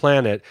on this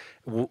planet.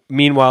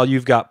 Meanwhile,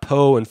 you've got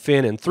Poe and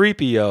Finn and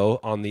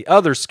 3PO on the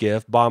other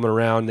skiff bombing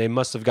around. They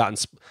must have gotten.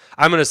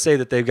 I'm going to say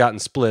that they've gotten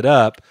split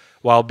up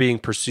while being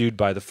pursued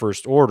by the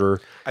First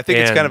Order. I think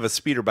it's kind of a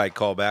speeder bike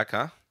callback,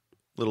 huh?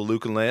 Little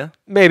Luke and Leia,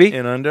 maybe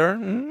in under,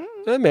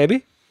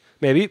 maybe.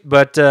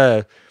 But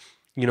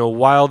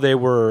while they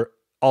were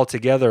all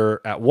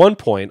together at one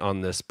point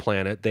on this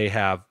planet, they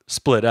have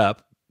split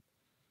up,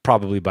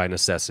 probably by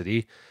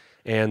necessity,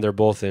 and they're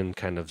both in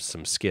kind of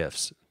some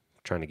skiffs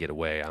trying to get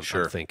away. I'm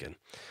thinking.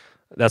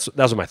 That's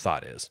what my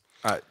thought is.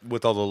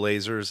 With all the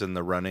lasers and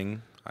the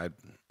running,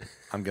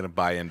 I'm going to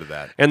buy into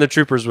that. And the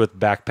troopers with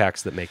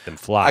backpacks that make them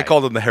fly. I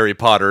call them the Harry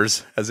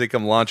Potters as they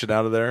come launching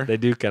out of there. They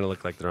do kind of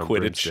look like they're on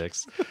Quidditch.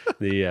 broomsticks.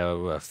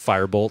 The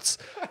fire bolts.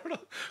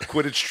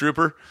 Quidditch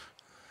Trooper.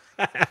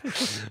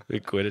 The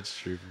Quidditch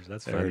troopers.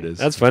 That's funny. There it is.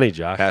 That's funny,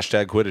 Josh.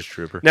 Hashtag Quidditch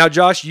Trooper. Now,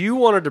 Josh, you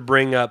wanted to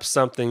bring up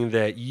something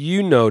that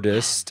you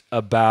noticed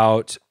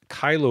about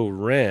Kylo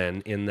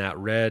Ren in that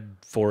red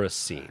forest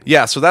scene.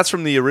 Yeah, so that's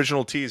from the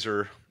original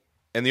teaser.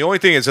 And the only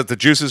thing is that the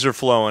juices are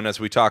flowing as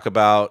we talk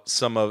about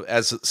some of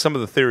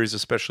the theories,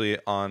 especially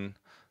on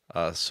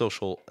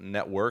social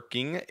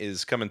networking,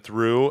 is coming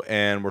through,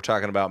 and we're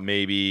talking about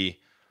maybe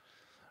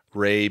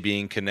Rey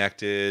being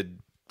connected.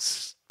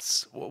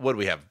 What do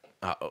we have?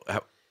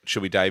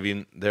 Should we dive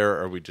in there,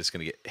 or are we just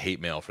going to get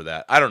hate mail for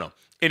that? I don't know.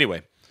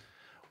 Anyway,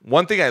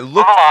 one thing I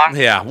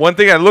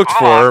looked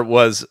for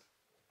was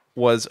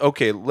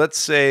okay. Let's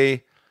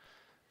say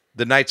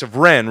the Knights of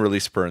Ren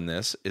really spurned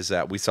this. Is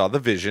that we saw the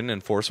vision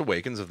in Force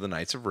Awakens of the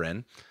Knights of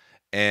Ren,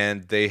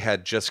 and they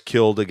had just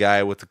killed a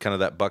guy with kind of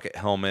that bucket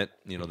helmet.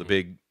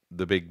 The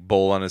big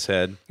bowl on his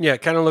head. Yeah,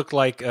 it kind of looked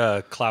like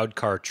a Cloud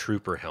Car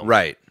Trooper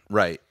helmet.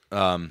 Right.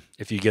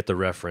 If you get the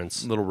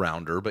reference. A little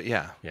rounder, but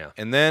yeah. Yeah.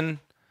 And then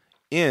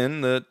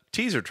in the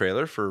teaser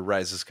trailer for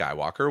Rise of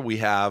Skywalker, we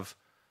have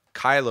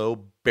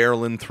Kylo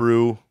barreling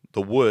through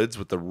the woods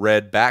with the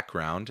red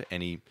background,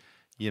 and he,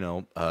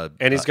 and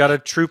he's got a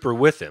trooper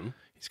with him.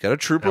 He's got a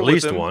trooper At with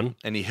least him, one.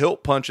 and he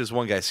hilt punches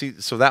one guy. See,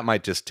 so that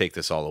might just take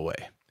this all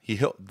away.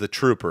 The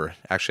trooper.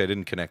 Actually, I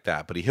didn't connect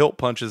that, but he hilt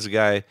punches a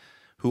guy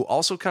who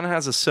also kind of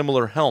has a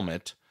similar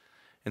helmet,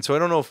 and so I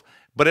don't know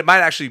but it might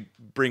actually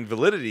bring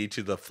validity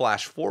to the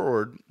flash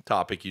forward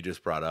topic you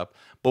just brought up.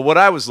 But what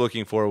I was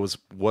looking for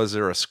was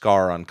there a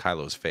scar on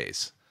Kylo's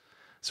face?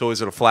 So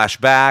is it a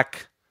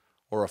flashback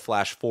or a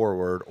flash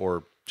forward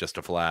or just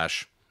a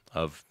flash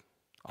of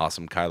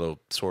awesome Kylo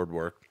sword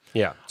work?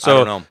 Yeah. I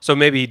don't know. So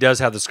maybe he does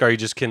have the scar. You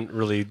just can't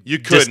really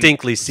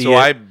distinctly see it. So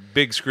I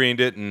big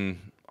screened it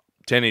and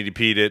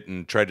 1080p'd it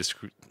and tried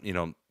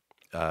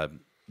to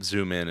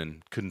zoom in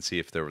and couldn't see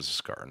if there was a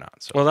scar or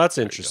not. So well, that's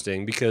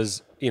interesting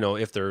because,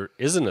 if there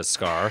isn't a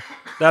scar,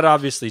 that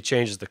obviously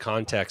changes the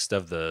context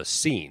of the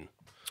scene,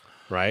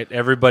 right?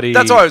 Everybody.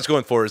 That's all I was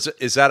going for.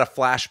 Is that a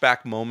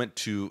flashback moment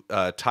to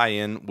tie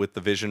in with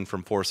the vision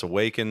from Force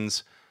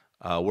Awakens,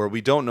 where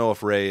we don't know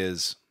if Rey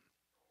is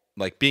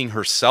like being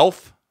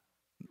herself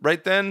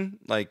right then,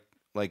 like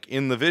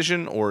in the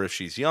vision, or if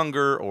she's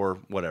younger or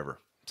whatever.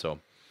 So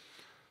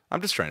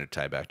I'm just trying to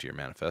tie back to your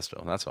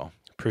manifesto. That's all.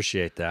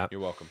 Appreciate that.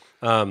 You're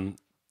welcome.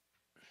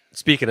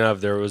 Speaking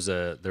of, there was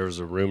a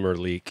rumor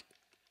leak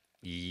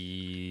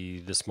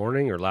this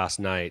morning or last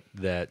night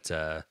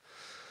that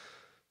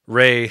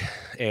Rey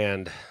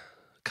and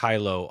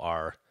Kylo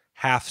are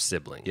half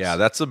siblings. Yeah,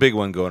 that's a big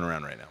one going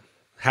around right now.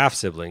 Half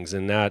siblings,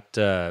 and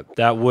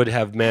that would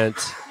have meant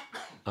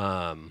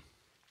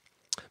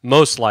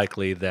most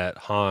likely that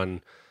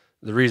Han.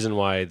 The reason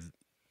why,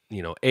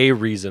 a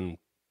reason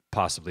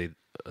possibly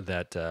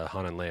that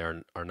Han and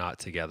Leia are not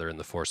together in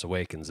The Force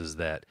Awakens is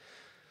that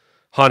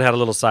Han had a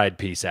little side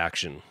piece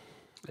action,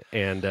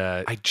 and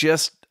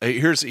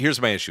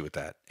here's my issue with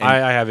that. And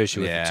I have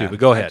issue with it too. But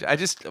go ahead.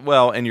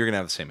 And you're gonna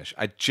have the same issue.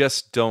 I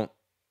just don't.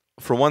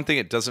 For one thing,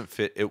 it doesn't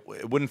fit. It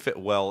wouldn't fit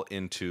well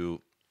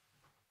into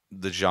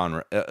the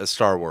genre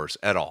Star Wars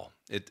at all.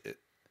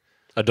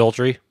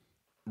 Adultery,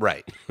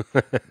 right?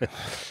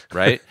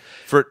 Right.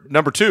 For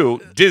number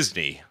two,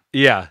 Disney.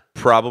 Yeah,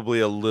 probably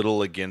a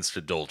little against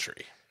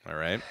adultery. All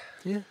right.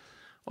 Yeah.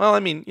 Well, I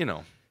mean,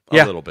 a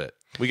little bit.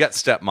 We got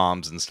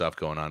stepmoms and stuff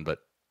going on, but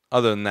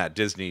other than that,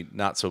 Disney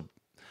not so.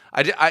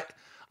 I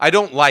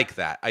don't like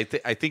that. I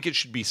think it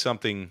should be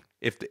something.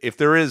 If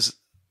there is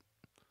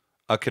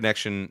a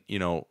connection,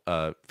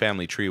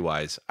 family tree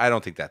wise, I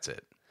don't think that's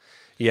it.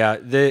 Yeah.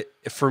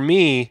 For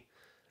me,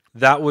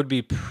 that would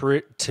be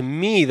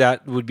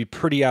that would be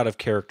pretty out of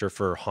character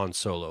for Han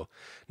Solo.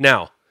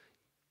 Now,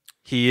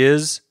 he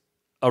is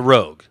a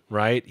rogue,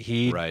 right?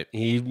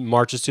 He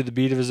marches to the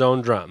beat of his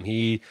own drum.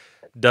 He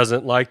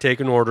doesn't like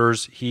taking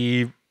orders.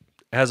 He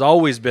has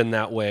always been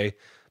that way.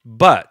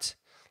 But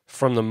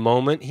from the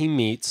moment he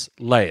meets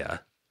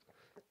Leia,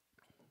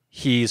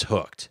 he's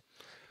hooked.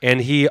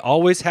 And he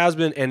always has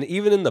been. And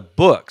even in the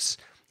books,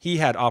 he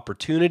had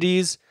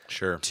opportunities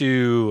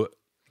to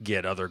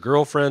get other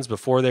girlfriends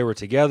before they were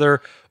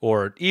together,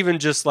 or even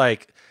just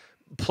like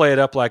play it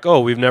up like, oh,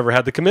 we've never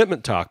had the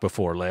commitment talk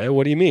before, Leia.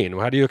 What do you mean?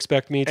 How do you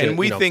expect me to? And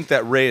we think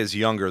that Rey is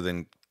younger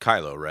than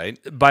Kylo, right?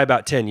 By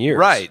about 10 years.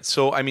 Right.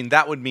 So, I mean,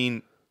 that would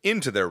mean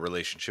into their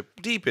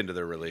relationship, deep into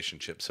their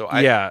relationship. So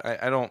I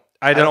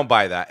don't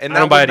buy that. And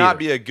that would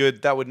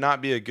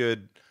not be a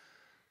good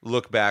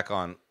look back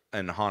on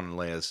Han and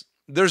Leia's.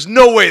 There's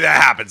no way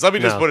that happens. Let me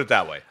just put it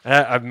that way.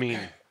 I mean,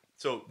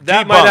 so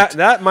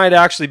that might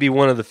actually be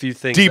one of the few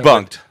things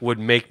debunked that would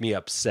make me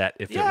upset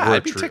if it were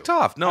I'd be true. ticked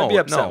off. No, I'd be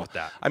upset no. with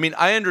that. I mean,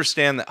 I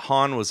understand that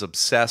Han was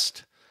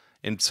obsessed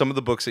in some of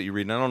the books that you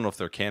read, and I don't know if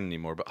they're canon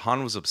anymore, but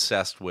Han was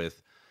obsessed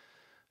with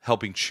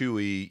helping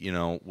Chewie,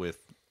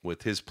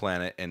 with his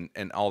planet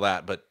and all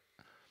that. But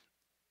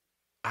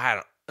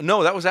that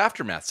was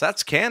Aftermath.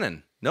 That's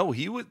canon. No,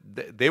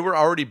 they were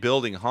already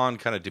building Han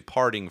kind of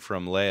departing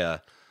from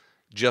Leia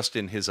just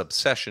in his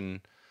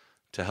obsession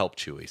to help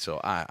Chewie. So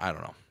I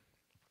don't know.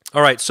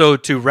 All right, so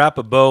to wrap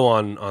a bow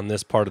on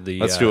this part of the...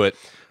 Let's do it.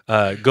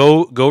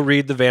 Go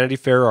read the Vanity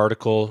Fair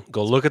article.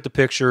 Go look at the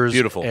pictures.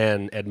 Beautiful.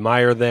 And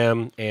admire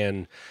them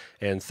and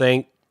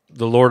thank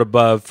the Lord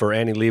above for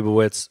Annie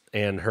Leibovitz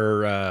and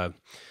her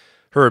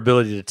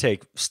ability to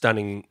take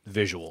stunning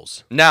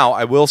visuals. Now,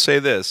 I will say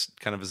this,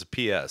 kind of as a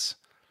PS.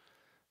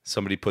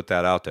 Somebody put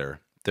that out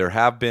there. There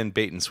have been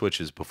bait and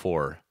switches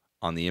before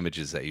on the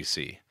images that you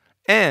see.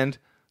 And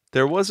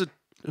there was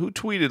who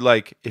tweeted,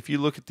 like, if you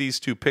look at these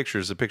two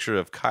pictures, a picture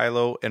of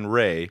Kylo and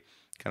Rey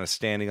kind of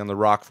standing on the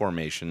rock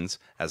formations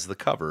as the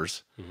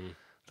covers,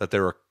 that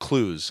there are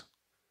clues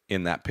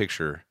in that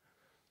picture.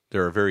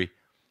 There are very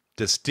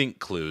distinct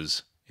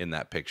clues in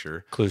that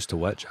picture. Clues to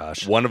what,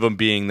 Josh? One of them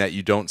being that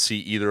you don't see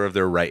either of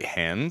their right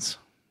hands.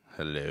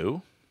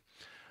 Hello?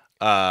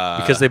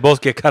 Because they both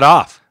get cut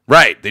off.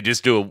 Right. They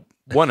just do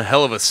one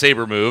hell of a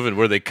saber move and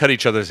where they cut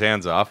each other's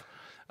hands off.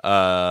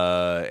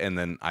 And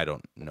then I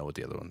don't know what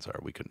the other ones are.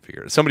 We couldn't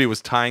figure it. Somebody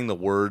was tying the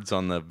words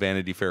on the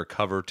Vanity Fair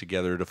cover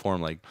together to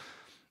form like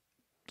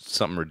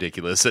something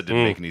ridiculous that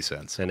didn't make any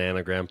sense. An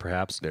anagram,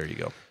 perhaps. There you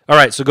go. All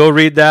right, so go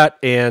read that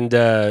and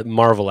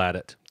marvel at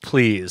it,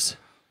 please.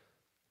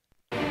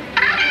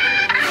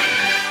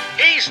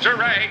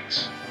 Easter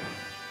eggs.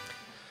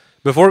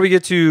 Before we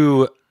get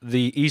to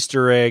the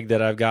Easter egg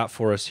that I've got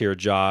for us here,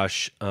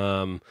 Josh,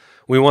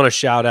 we want to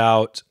shout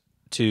out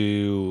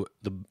to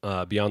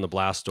the Beyond the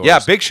Blast Doors. Yeah,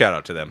 big shout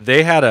out to them.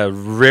 They had a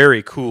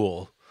very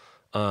cool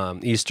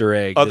Easter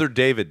egg. Other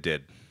David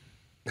did.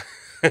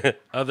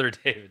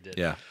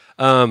 Yeah.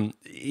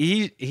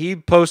 He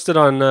posted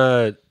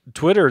on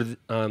Twitter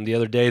the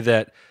other day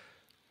that.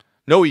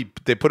 No,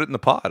 they put it in the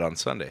pod on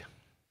Sunday.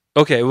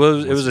 Okay,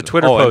 well, it was a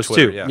Twitter post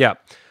Twitter, too. Yeah.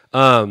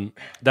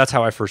 That's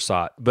how I first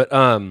saw it. But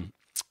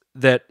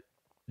that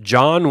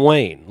John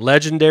Wayne,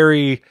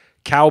 legendary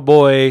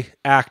cowboy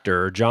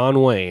actor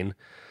John Wayne,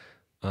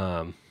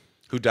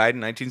 Who died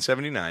in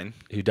 1979.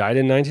 who died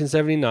in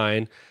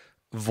 1979,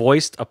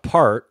 voiced a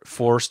part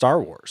for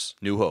Star Wars.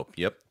 New Hope.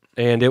 Yep.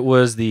 And it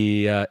was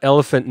the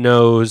elephant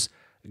nose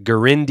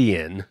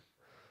Garindian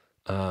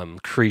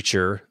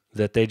creature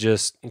that they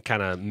just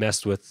kind of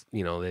messed with.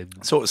 You know, they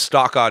So it was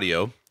stock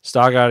audio,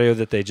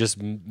 that they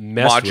just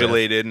messed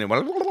modulated, and it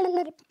went.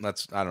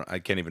 I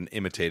can't even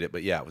imitate it,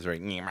 but yeah, it was very.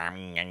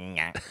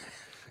 That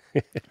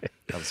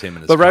was him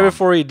and his. But right mom.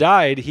 before he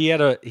died,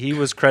 he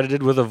was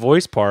credited with a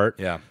voice part.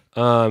 Yeah.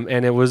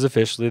 And it was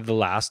officially the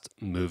last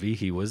movie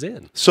he was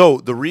in. So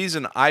the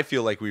reason I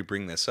feel like we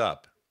bring this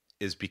up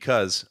is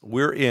because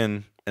we're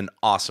in an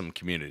awesome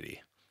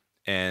community.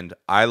 And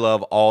I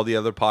love all the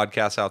other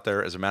podcasts out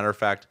there. As a matter of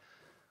fact,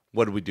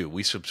 what do?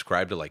 We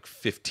subscribe to like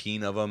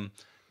 15 of them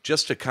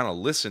just to kind of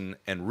listen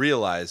and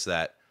realize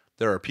that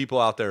there are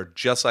people out there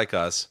just like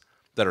us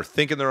that are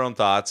thinking their own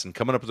thoughts and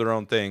coming up with their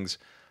own things.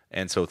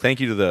 And so thank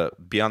you to the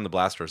Beyond the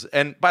Blasters.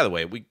 And by the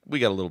way, we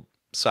got a little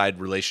side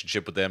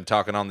relationship with them,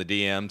 talking on the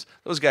DMs.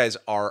 Those guys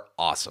are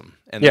awesome.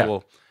 And Yeah. they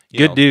will,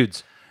 Good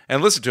dudes.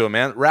 And listen to him,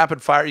 man.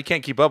 Rapid fire. You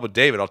can't keep up with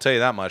David. I'll tell you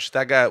that much.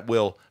 That guy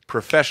will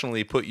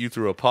professionally put you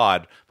through a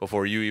pod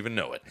before you even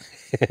know it.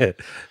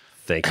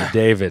 Thank you,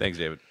 David. Thanks,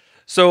 David.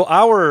 So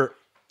our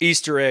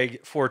Easter egg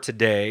for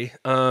today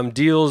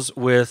deals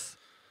with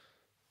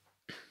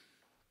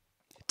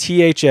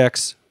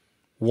THX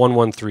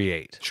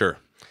 1138. Sure.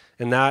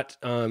 And that,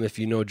 if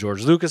you know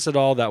George Lucas at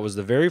all, that was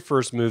the very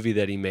first movie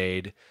that he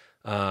made.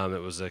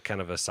 It was a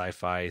kind of a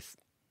sci-fi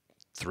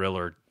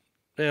thriller.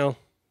 Well, it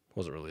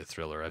wasn't really a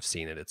thriller. I've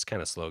seen it. It's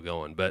kind of slow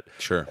going, but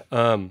Sure.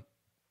 that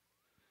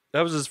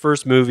was his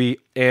first movie.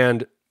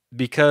 And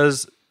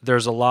because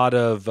there's a lot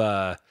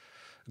of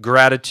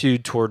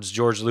gratitude towards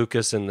George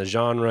Lucas and the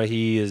genre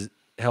he has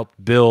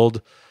helped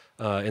build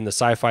in the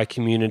sci-fi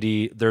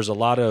community, there's a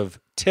lot of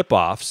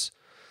tip-offs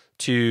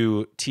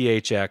to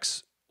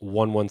THX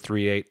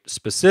 1138,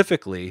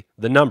 specifically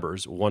the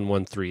numbers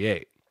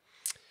 1138.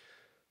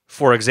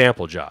 For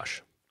example,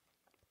 Josh,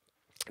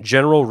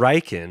 General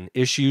Riken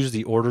issues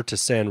the order to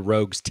send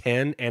Rogues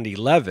 10 and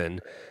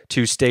 11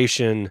 to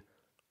Station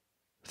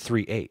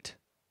 38.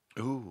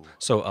 Ooh.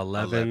 So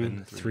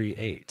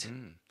 1138.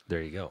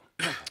 There you go.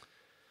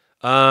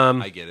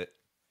 I get it.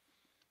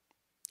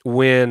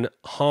 When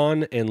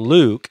Han and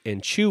Luke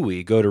and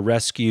Chewie go to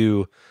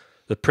rescue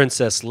the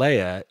Princess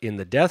Leia in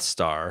the Death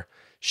Star,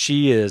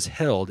 she is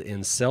held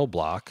in cell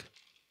block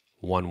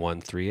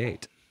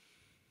 1138.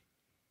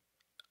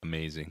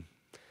 Amazing.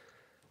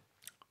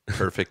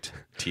 Perfect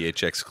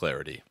THX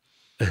clarity.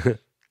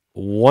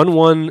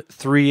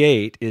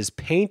 1138 is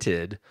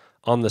painted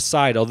on the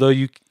side, although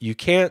you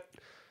can't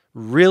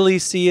really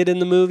see it in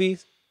the movie.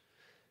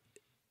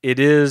 It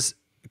is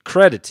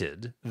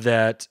credited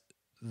that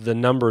the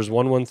numbers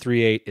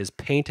 1138 is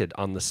painted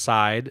on the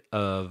side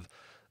of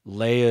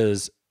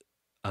Leia's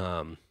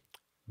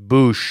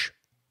Bouche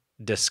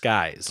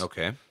disguise.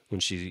 Okay. When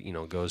she,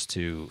 goes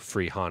to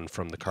free Han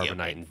from the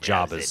carbonite and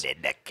Jabba's.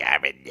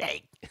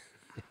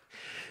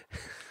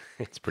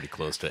 It's pretty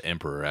close to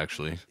Emperor,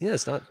 actually. Yeah,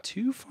 it's not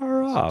too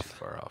far off. Too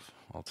far off,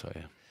 I'll tell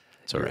you.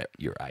 It's all right.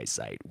 Your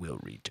eyesight will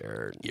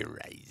return. Your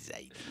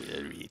eyesight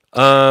will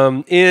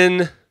return.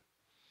 In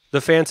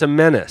The Phantom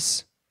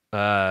Menace,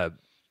 there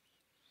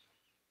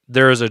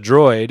is a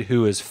droid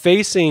who is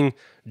facing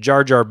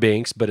Jar Jar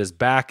Binks, but his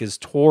back is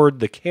toward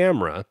the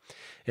camera.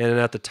 And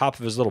at the top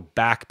of his little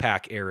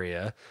backpack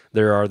area,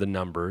 there are the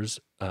numbers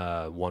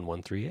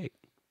 1138.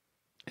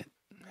 Yeah.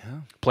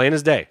 Plain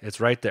as day. It's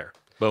right there.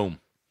 Boom.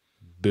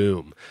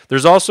 Boom.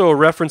 There's also a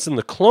reference in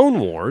the Clone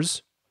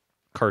Wars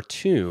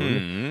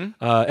cartoon,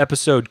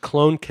 episode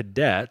Clone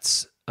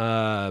Cadets.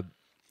 There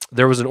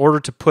was an order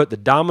to put the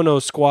Domino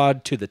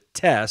Squad to the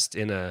test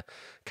in a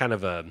kind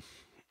of an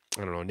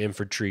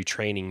infantry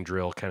training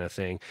drill kind of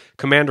thing.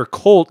 Commander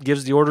Colt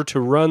gives the order to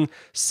run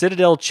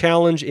Citadel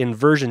Challenge in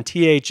version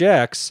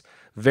THX,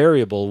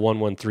 variable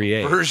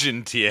 1138.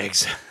 Version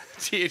THX,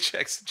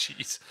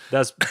 jeez.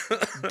 That's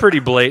pretty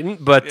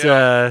blatant, but,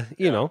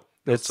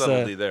 it's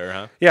subtlety there,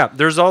 huh? Yeah,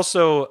 there's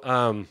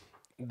also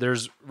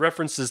there's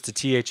references to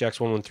THX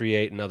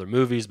 1138 in other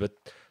movies, but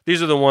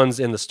these are the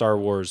ones in the Star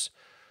Wars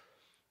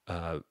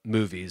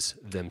movies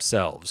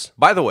themselves.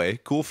 By the way,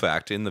 cool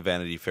fact in the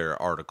Vanity Fair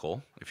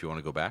article, if you want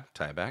to go back,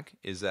 tie back,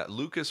 is that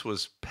Lucas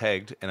was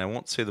pegged, and I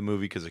won't say the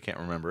movie because I can't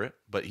remember it,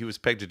 but he was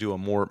pegged to do a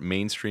more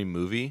mainstream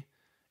movie,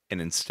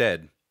 and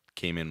instead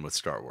came in with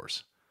Star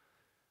Wars.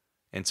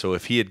 And so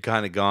if he had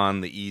kind of gone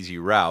the easy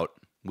route,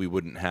 we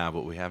wouldn't have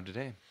what we have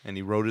today. And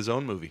he wrote his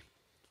own movie,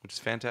 which is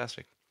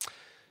fantastic.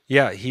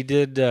 Yeah, he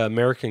did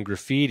American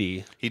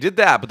Graffiti. He did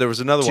that, but there was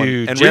another one.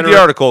 And read General- the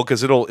article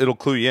because it'll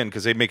clue you in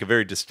because they make a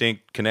very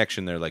distinct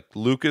connection there. Like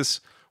Lucas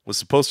was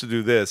supposed to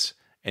do this,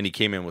 and he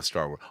came in with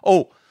Star Wars.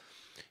 Oh,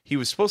 he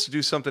was supposed to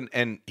do something,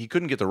 and he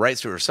couldn't get the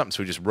rights to it or something,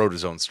 so he just wrote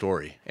his own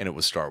story, and it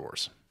was Star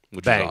Wars,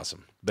 which Bang. is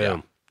awesome. Boom.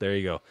 Yeah. There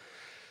you go.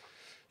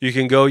 You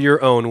can go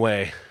your own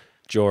way,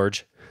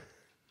 George.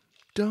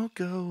 Don't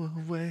go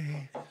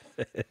away.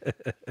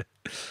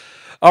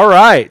 All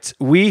right.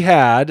 We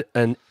had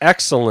an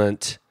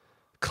excellent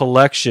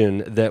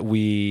collection that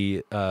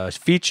we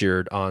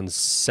featured on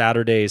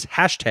Saturday's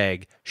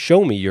hashtag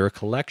Show Me Your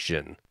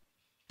Collection.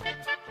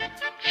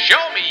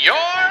 Show me your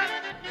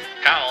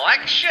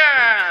collection.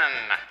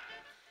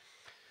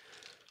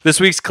 This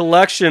week's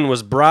collection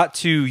was brought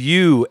to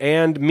you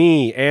and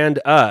me and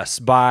us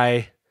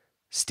by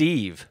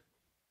Steve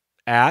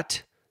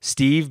at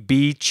Steve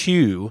B.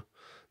 Chew.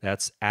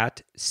 That's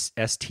at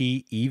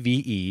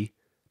SteveBChu.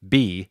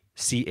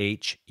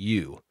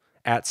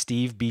 At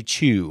Steve B.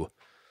 Chew.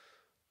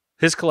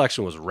 His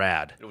collection was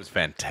rad. It was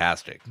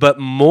fantastic. But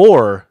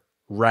more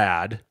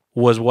rad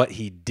was what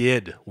he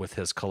did with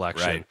his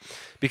collection. Right.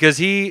 Because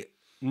he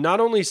not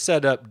only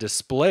set up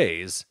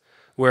displays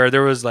where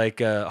there was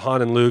like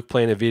Han and Luke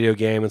playing a video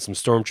game and some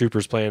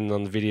stormtroopers playing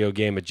on the video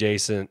game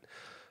adjacent,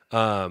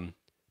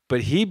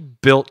 but he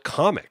built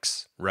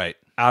comics Right.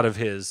 out of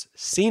his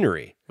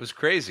scenery. It was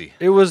crazy.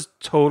 It was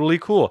totally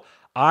cool.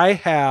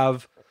 I've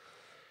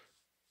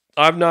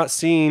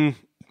seen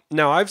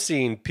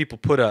people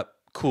put up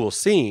cool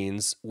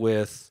scenes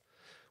with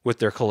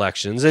their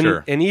collections, and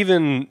Sure. and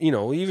even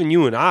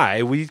you and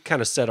I, we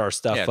kind of set our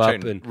stuff try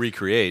up and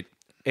recreate.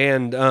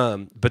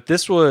 but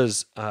this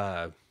was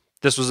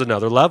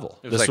another level.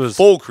 It was This like was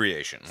full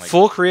creation. Like,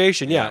 full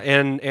creation, yeah.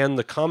 Yeah. And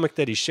the comic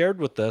that he shared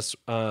with us,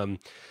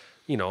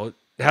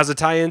 has a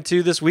tie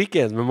into this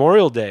weekend,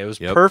 Memorial Day. It was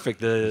Yep.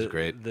 perfect. was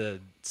great. The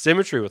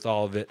symmetry with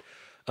all of it.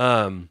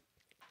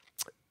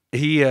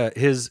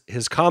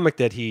 His comic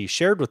that he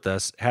shared with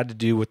us had to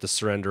do with the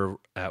surrender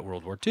at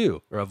World War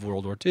II.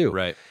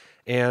 Right.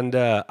 And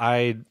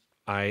I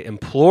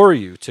implore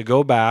you to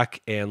go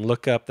back and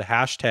look up the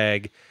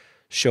hashtag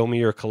Show Me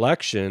Your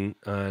Collection,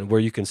 where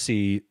you can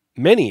see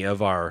many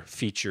of our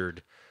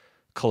featured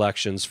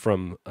collections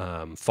from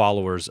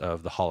followers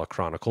of the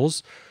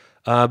Holochronicles.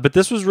 But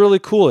this was really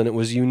cool, and it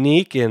was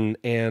unique, and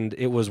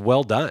it was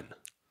well done.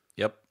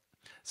 Yep.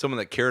 Someone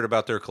that cared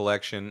about their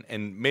collection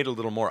and made a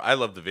little more. I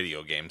love the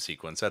video game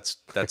sequence. That's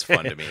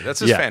fun to me. That's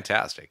just Yeah.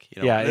 fantastic.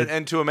 Yeah,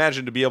 and to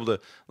imagine to be able to,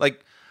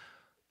 like,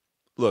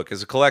 look,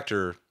 as a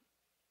collector,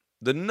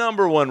 the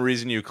number one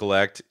reason you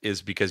collect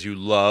is because you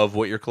love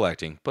what you're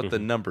collecting. But the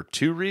number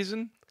two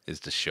reason is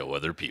to show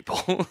other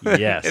people.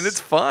 Yes. And it's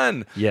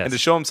fun. Yes. And to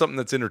show them something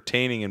that's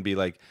entertaining and be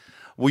like,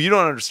 well, you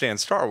don't understand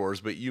Star Wars,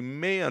 but you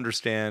may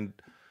understand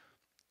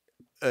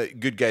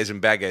good guys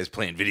and bad guys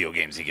playing video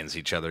games against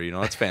each other.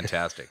 That's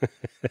fantastic.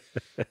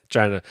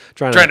 trying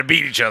to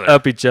beat each other.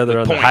 up each other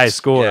on the high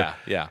score.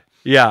 Yeah.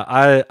 Yeah,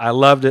 I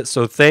loved it.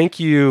 So thank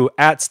you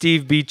at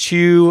Steve B.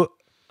 Chew.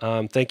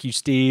 Thank you,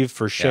 Steve,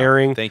 for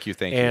sharing. Thank you.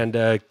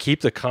 And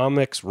keep the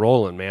comics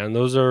rolling, man.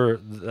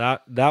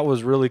 That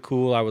was really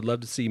cool. I would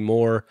love to see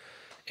more.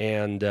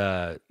 And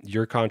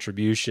your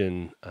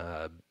contribution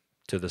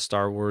to the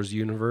Star Wars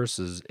universe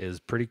is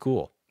pretty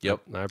cool. Yep.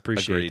 I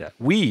appreciate Agreed. that.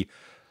 We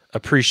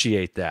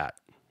appreciate that.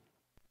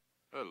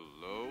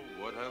 Hello,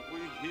 what have we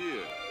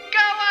here?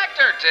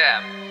 Collector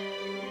tip.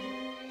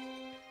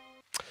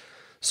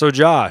 So,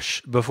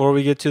 Josh, before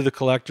we get to the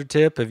collector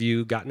tip, have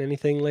you gotten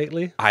anything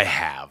lately? I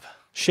have.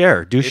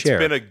 Share. It's Share.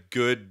 been a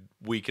good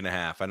week and a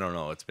half. I don't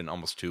know. It's been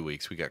almost 2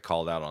 weeks. We got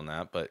called out on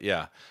that. But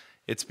yeah,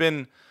 it's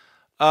been,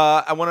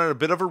 I went on a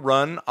bit of a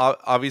run.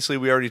 Obviously,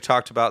 we already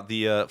talked about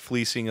the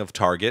fleecing of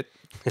Target.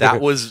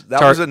 That was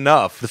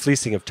enough. The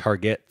fleecing of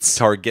targets.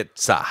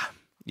 Targets.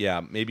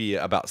 Yeah, maybe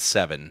about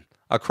 7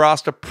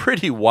 across a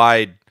pretty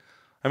wide.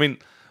 I mean,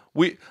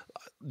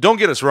 don't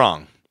get us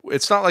wrong.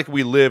 It's not like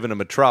we live in a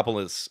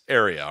metropolis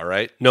area, all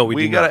right? No, we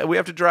do not. We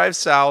have to drive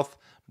south,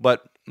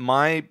 but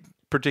my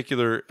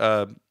particular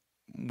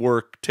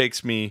work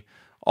takes me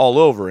all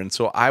over, and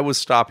so I was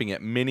stopping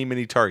at many,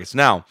 many Targets.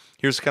 Now,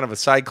 here's kind of a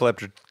side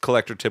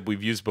collector tip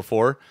we've used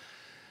before.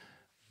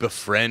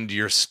 Befriend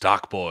your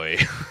stock boy.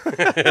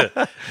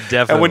 Definitely.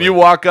 And when you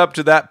walk up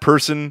to that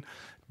person,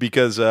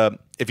 because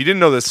if you didn't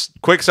know this,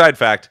 quick side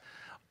fact,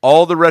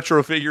 all the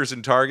retro figures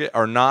in Target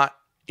are not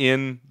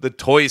in the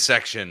toy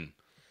section.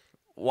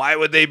 Why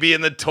would they be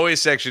in the toy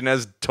section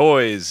as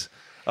toys?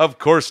 Of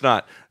course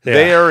not. Yeah.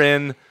 They are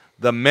in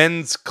the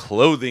men's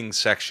clothing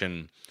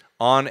section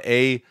on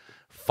a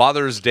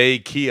Father's Day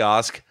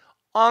kiosk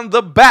on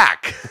the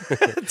back.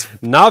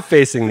 not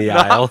facing the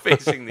aisle. Not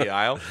facing the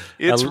aisle.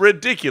 It's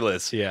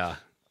ridiculous. Yeah.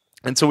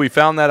 And so we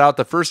found that out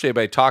the first day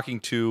by talking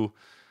to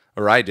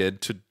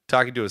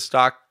a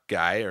stock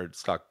guy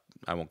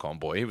I won't call him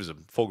boy. He was a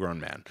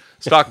full-grown man,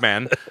 stock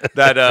man,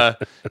 that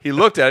he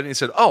looked at it and he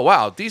said, oh,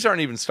 wow, these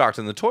aren't even stocked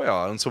in the toy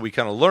aisle. And so we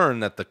kind of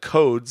learned that the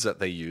codes that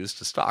they use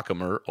to stock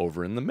them are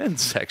over in the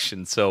men's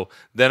section. So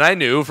then I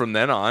knew from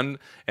then on,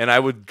 and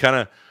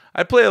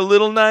I'd play a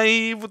little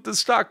naive with the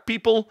stock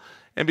people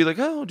and be like,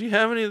 oh, do you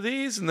have any of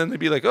these? And then they'd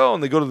be like, oh,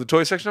 and they go to the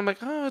toy section. I'm like,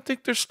 oh, I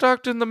think they're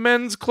stocked in the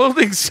men's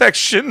clothing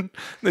section. And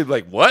they'd be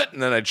like, what?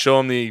 And then I'd show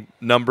them the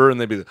number, and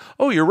they'd be like,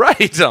 oh, you're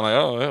right. I'm like,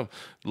 oh,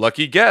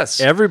 lucky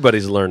guess.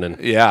 Everybody's learning.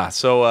 Yeah.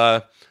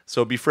 So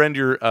befriend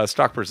your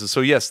stock person.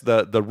 So yes,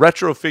 the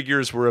retro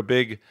figures were a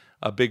big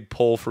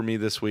pull for me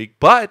this week.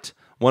 But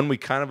one we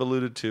kind of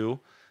alluded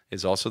to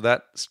is also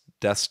that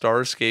Death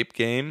Star escape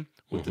game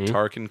with the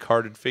Tarkin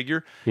carded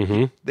figure.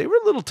 Mm-hmm. They were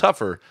a little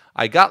tougher.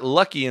 I got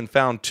lucky and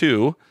found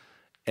 2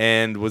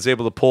 and was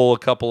able to pull a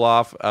couple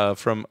off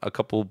from a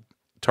couple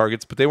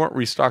targets, but they weren't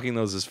restocking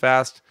those as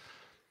fast.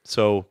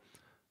 So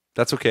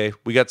that's okay.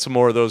 We got some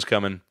more of those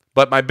coming.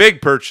 But my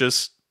big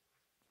purchase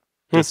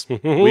this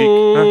week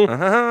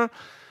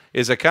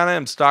is I kind of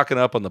am stocking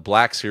up on the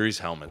Black Series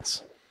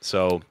helmets.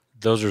 So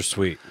Those are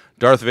sweet.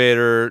 Darth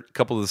Vader, a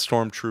couple of the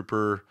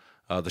Stormtrooper,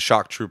 the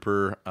Shock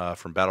Trooper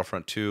from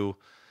Battlefront 2,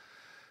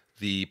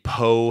 the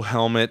Poe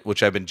helmet,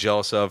 which I've been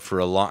jealous of for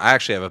a long. I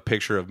actually have a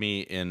picture of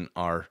me in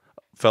our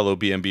fellow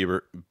BM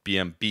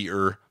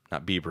Bieber,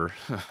 not Bieber,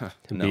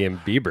 no,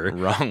 BM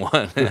Bieber. wrong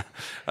one.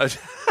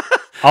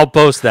 I'll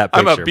post that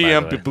picture. I'm a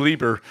BM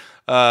believer,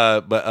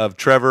 but of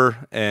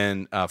Trevor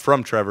and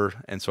from Trevor,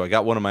 and so I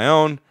got one of my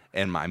own.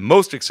 And I'm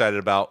most excited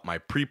about my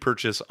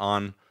pre-purchase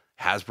on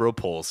Hasbro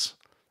Pulse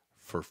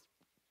for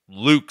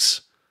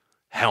Luke's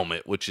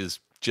helmet, which is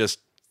just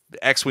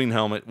the X-Wing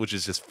helmet, which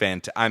is just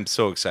fantastic. I'm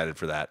so excited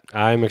for that.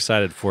 I'm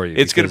excited for you.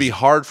 It's going to be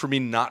hard for me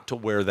not to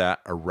wear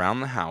that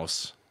around the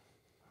house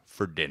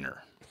for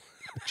dinner.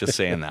 Just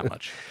saying that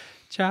much.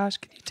 Josh,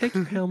 can you take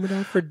your helmet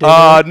off for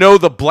dinner? No,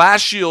 the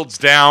blast shield's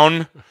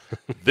down.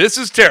 This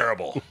is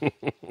terrible.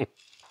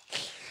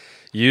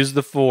 Use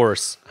the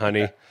Force,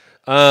 honey.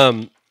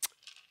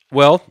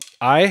 Well,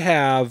 they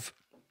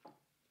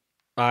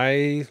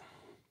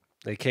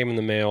came in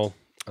the mail.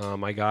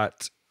 I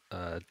got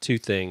 2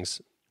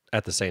 things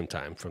at the same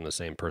time from the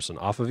same person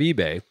off of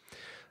eBay.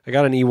 I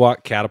got an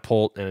Ewok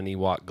catapult and an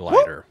Ewok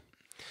glider.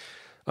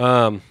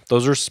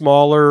 Those are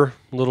smaller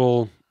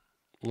little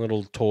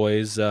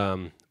toys,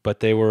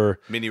 but they were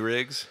Mini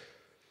rigs?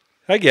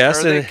 I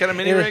guess. Are they kind of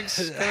mini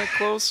rigs? Kind of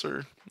close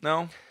or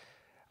no?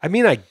 I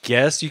mean, I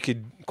guess you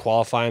could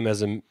qualify them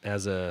as an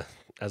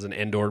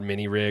indoor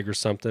mini rig or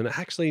something.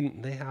 Actually,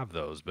 they have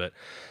those, but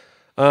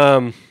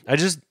I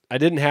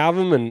didn't have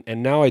them,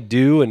 and now I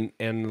do,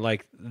 and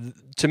like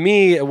to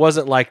me, it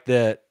wasn't like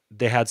that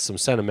they had some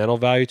sentimental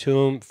value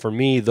to them. For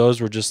me,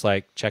 those were just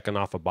like checking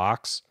off a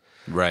box,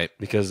 Right.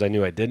 because I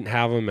knew I didn't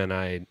have them, and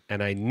I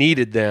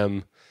needed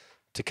them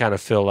to kind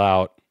of fill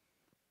out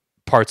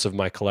parts of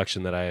my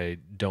collection that I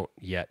don't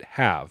yet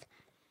have.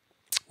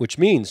 Which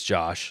means,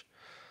 Josh,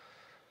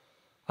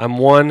 I'm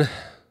one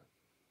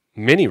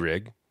mini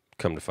rig.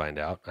 Come to find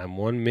out, I'm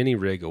one mini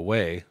rig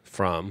away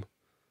from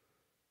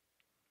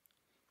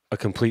a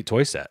complete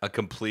toy set. A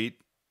complete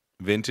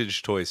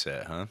vintage toy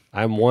set, huh?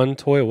 I'm one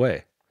toy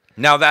away.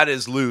 Now that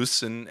is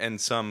loose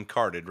and some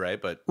carded, right?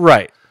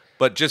 Right.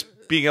 But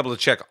just being able to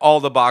check all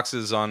the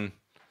boxes on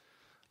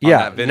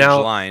Yeah. that vintage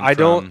Now line. I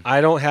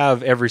don't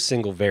have every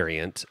single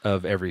variant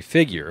of every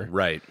figure.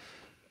 Right.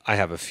 I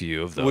have a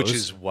few of those, Which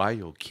is why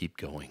you'll keep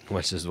going.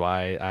 which is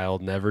why I'll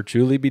never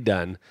truly be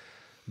done.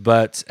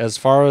 But as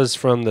far as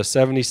from the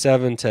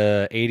 77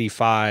 to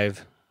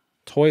 85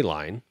 toy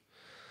line,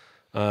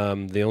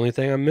 the only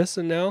thing I'm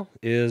missing now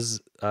is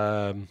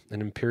an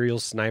Imperial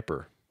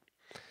Sniper.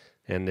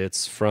 And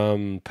it's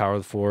from Power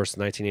of the Force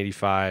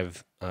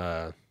 1985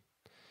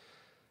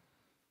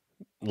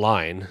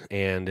 line.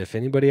 And if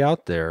anybody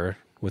out there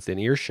within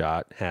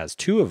earshot has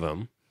 2 of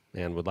them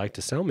and would like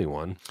to sell me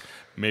one,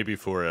 Maybe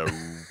for a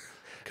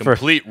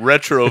complete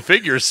retro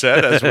figure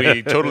set as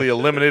we totally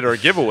eliminate our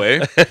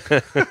giveaway.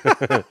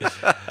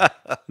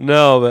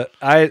 no, but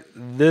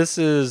this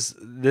is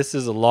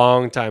a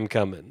long time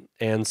coming,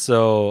 and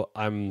so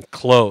I'm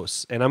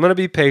close, and I'm gonna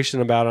be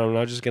patient about it. I'm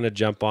not just gonna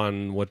jump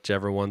on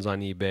whichever one's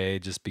on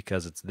eBay just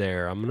because it's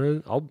there.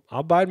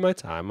 I'll bide my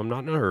time. I'm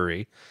not in a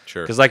hurry.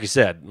 Sure. Because like you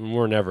said,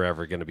 we're never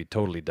ever gonna be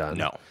totally done.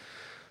 No.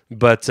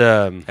 But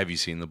Have you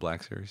seen the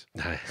Black Series?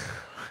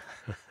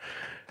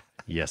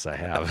 yes, I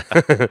have.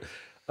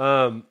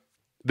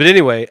 But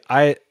anyway,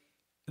 I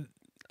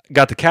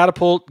got the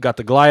catapult, got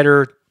the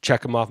glider,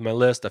 check them off my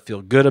list. I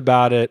feel good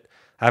about it.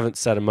 I haven't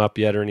set them up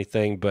yet or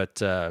anything, but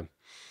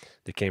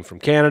they came from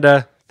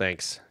Canada.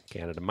 Thanks,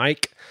 Canada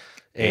Mike.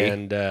 Hey.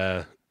 And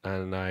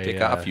I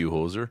Pick off, you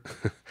hoser.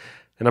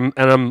 and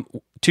I'm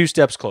 2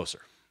 steps closer.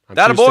 I'm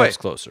That a 2 boy. steps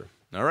closer.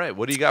 All right.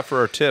 What do you got for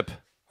our tip?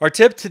 Our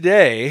tip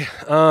today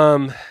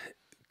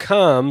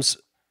comes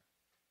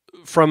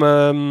from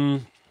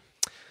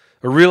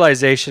a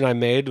realization I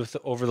made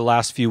over the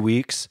last few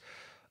weeks.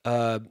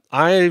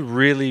 I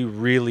really,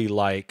 really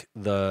like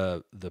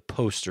the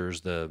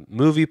posters, the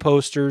movie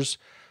posters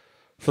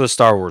for the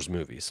Star Wars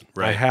movies.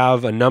 Right. I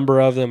have a number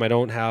of them. I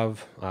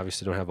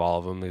obviously don't have all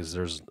of them because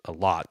there's a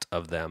lot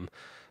of them,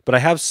 but I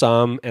have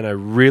some, and I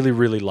really,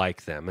 really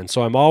like them. And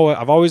so I've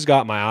always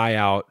got my eye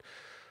out,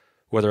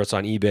 whether it's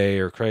on eBay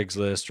or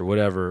Craigslist or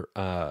whatever,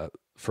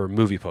 for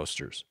movie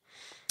posters.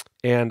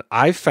 And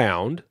I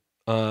found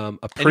a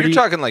pretty... And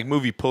you're talking like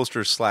movie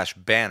posters /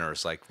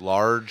 banners, like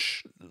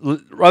large...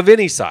 Of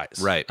any size.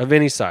 Right. Of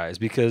any size,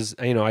 because,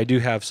 I do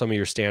have some of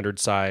your standard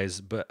size,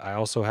 but I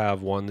also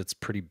have one that's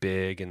pretty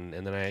big, and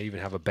then I even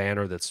have a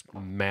banner that's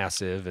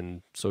massive,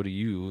 and so do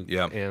you.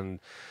 Yeah.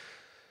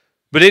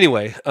 But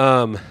anyway,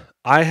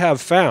 I have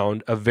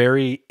found a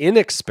very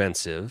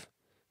inexpensive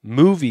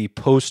movie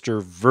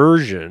poster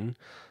version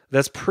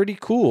that's pretty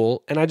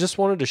cool, and I just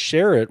wanted to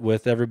share it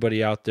with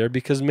everybody out there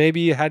because maybe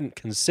you hadn't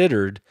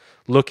considered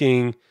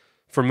looking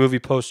for movie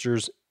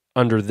posters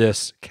under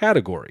this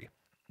category.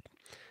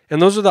 And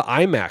those are the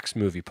IMAX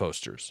movie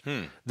posters.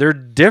 They're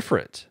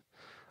different,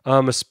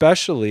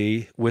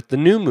 especially with the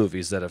new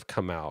movies that have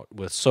come out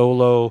with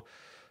Solo,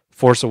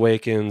 Force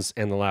Awakens,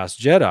 and The Last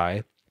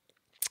Jedi.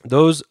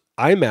 Those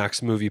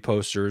IMAX movie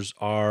posters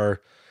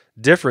are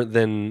different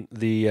than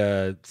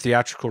the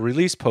theatrical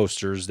release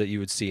posters that you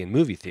would see in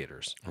movie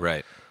theaters.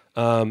 Right.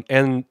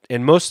 And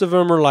most of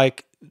them are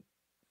like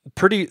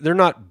pretty, they're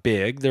not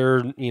big.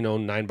 They're,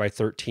 9 by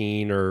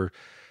 13 or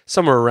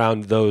somewhere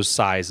around those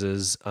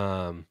sizes.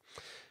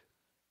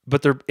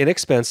 But they're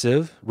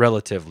inexpensive,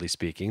 relatively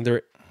speaking.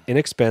 They're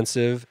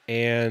inexpensive,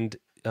 and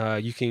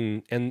you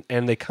can and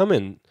they come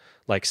in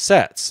like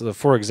sets. So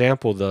for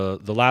example,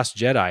 the Last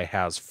Jedi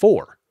has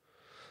 4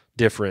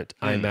 different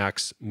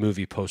IMAX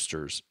movie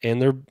posters,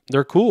 and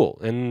they're cool,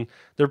 and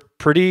they're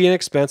pretty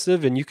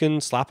inexpensive, and you can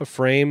slap a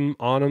frame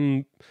on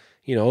them,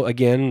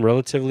 again,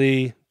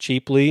 relatively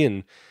cheaply,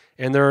 and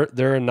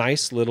they're a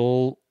nice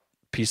little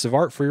piece of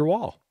art for your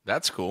wall.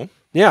 That's cool.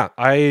 Yeah,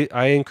 I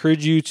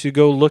encourage you to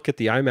go look at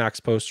the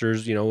IMAX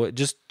posters.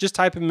 Just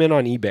type them in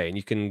on eBay, and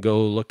you can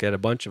go look at a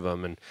bunch of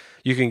them, and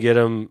you can get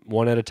them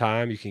one at a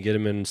time. You can get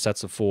them in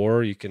sets of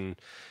 4. You can,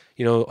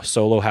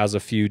 Solo has a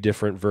few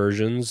different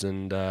versions,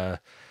 and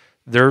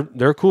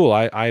they're cool.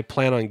 I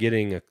plan on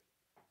getting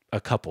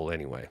a couple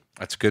anyway.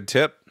 That's a good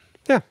tip.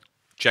 Yeah,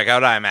 Check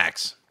out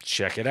IMAX.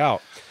 check it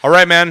out. All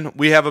right, man.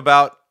 We have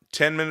about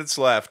 10 minutes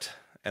left,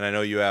 and I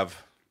know you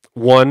have.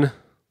 One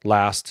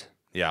last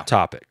Yeah.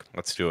 topic.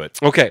 Let's do it.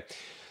 Okay,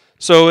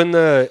 so in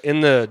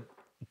the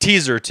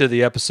teaser to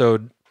the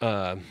episode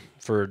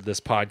for this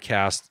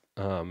podcast,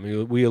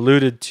 we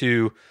alluded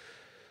to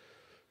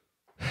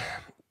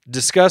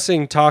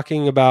discussing and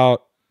talking.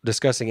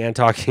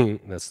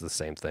 That's the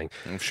same thing.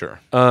 I'm sure.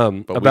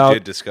 But we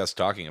did discuss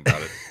talking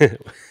about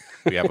it.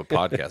 We have a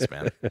podcast,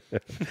 man.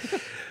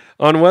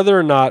 On whether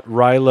or not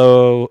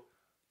Kylo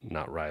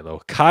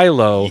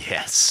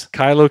Yes.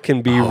 Kylo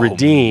can be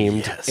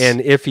redeemed, yes. and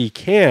if he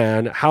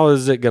can, how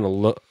is it going to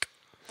look?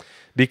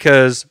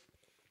 Because,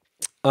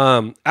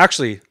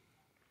 actually,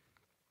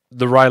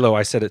 the Rilo,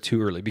 I said it too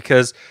early,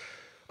 because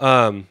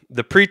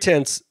the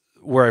pretense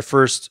where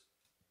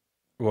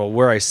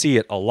I see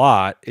it a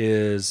lot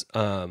is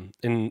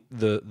in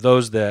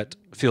those that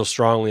feel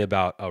strongly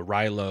about a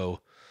Rilo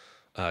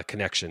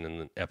connection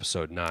in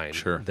episode 9.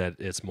 Sure. That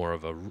it's more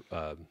of a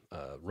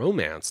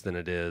romance than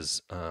it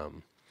is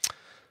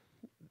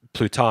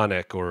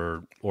plutonic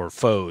or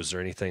foes or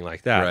anything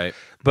like that. Right.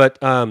 But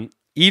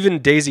even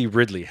Daisy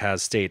Ridley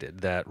has stated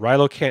that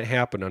Rilo can't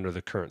happen under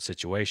the current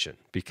situation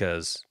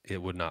because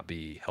it would not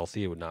be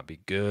healthy. It would not be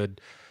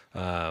good.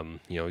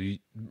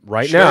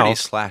 Right now, He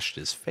slashed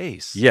his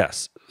face.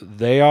 yes,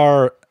 they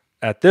are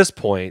at this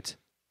point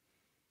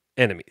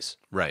enemies.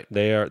 Right.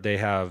 They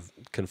have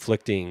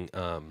conflicting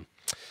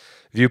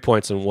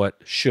viewpoints on what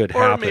should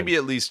Or happen. maybe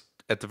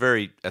at the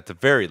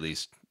very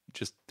least,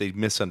 just they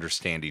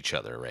misunderstand each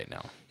other right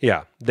now.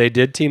 Yeah, they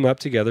did team up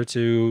together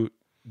to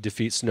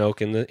defeat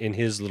Snoke in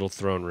his little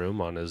throne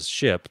room on his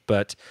ship,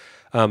 but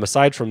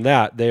aside from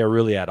that, they are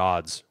really at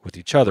odds with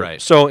each other.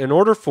 Right. So in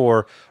order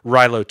for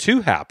Rilo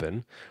to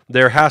happen,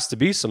 there has to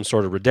be some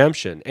sort of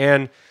redemption.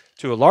 And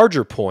to a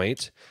larger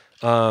point,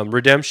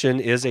 redemption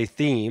is a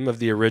theme of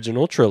the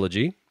original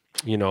trilogy,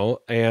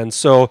 and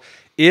so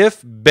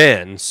if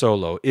Ben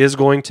Solo is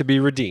going to be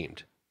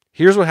redeemed,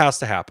 here's what has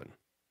to happen,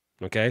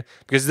 okay?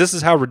 Because this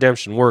is how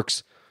redemption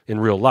works in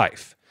real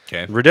life.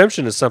 Okay.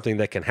 Redemption is something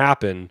that can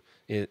happen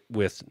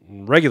with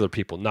regular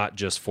people, not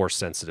just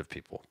Force-sensitive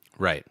people.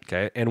 Right.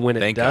 Okay, and when it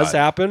Thank does God.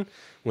 happen,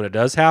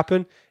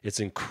 it's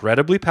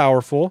incredibly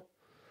powerful,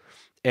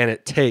 and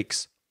it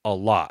takes a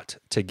lot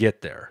to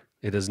get there.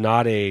 It is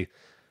not a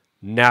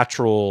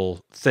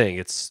natural thing.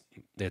 It's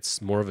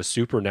more of a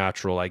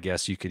supernatural, I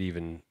guess you could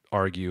even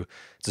argue.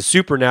 It's a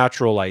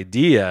supernatural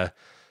idea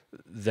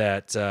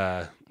that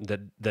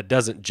that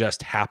doesn't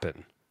just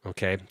happen.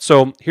 Okay,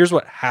 so here's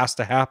what has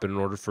to happen in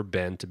order for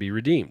Ben to be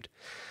redeemed.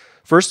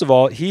 First of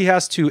all, he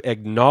has to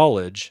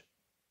acknowledge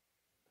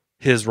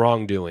his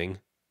wrongdoing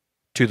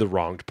to the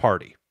wronged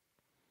party.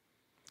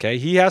 Okay,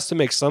 he has to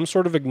make some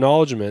sort of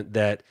acknowledgement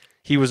that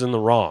he was in the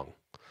wrong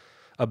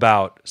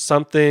about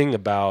something,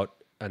 about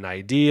an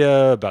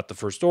idea, about the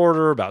First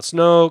Order, about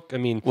Snoke. I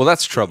mean, Well,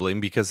 that's troubling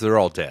because they're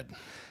all dead.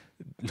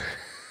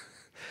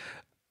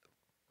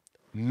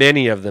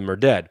 many of them are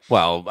dead.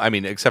 Well, I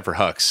mean, except for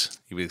Hux.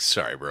 He was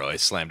sorry, bro. I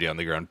slammed you on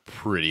the ground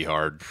pretty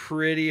hard.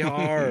 Pretty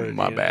hard.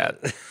 My you know.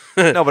 bad.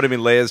 No, but I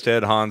mean, Leia's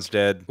dead. Han's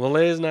dead. Well,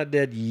 Leia's not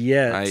dead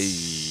yet.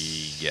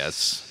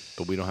 Yes,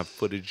 but we don't have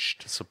footage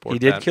to support He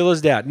did that. kill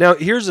his dad. Now,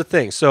 here's the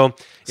thing. So,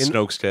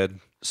 Snoke's dead.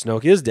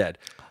 Snoke is dead.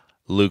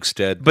 Luke's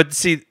dead. But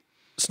see,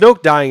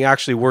 Snoke dying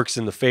actually works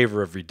in the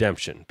favor of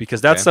redemption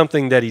because that's Okay.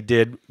 something that he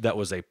did that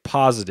was a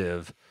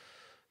positive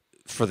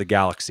for the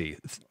galaxy,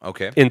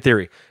 Okay. in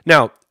theory.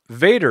 Now,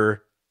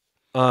 Vader,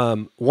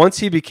 once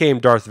he became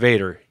Darth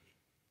Vader,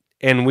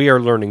 and we are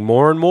learning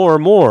more and more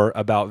and more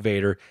about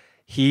Vader.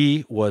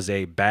 He was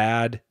a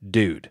bad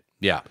dude.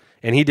 Yeah.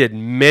 And he did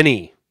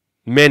many,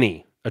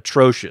 many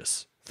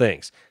atrocious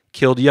things.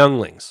 Killed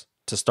younglings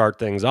to start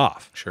things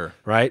off. Sure.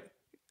 Right?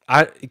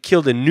 I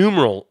killed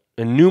innumerable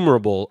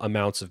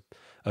amounts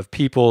of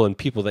people and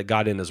people that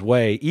got in his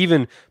way.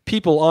 Even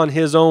people on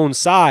his own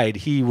side,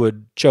 he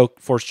would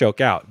force choke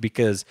out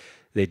because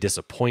they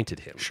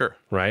disappointed him. Sure.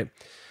 Right?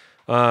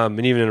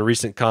 And even in a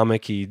recent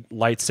comic, he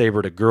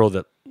lightsabered a girl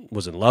that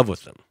was in love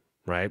with him.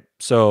 Right?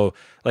 So,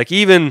 like,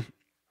 even...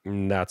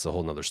 that's a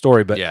whole nother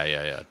story, but Yeah.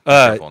 Be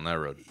careful on that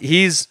road.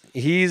 He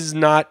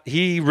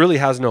really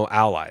has no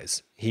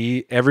allies.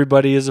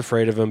 Everybody is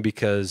afraid of him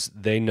because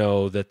they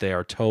know that they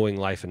are towing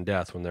life and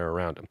death when they're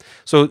around him.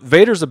 So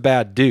Vader's a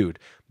bad dude,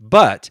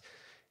 but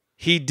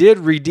he did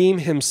redeem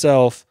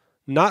himself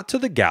not to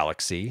the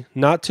galaxy,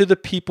 not to the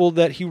people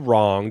that he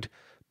wronged,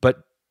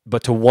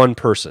 but to one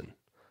person,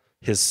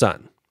 his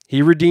son.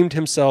 He redeemed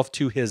himself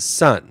to his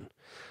son.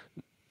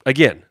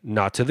 Again,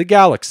 not to the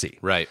galaxy.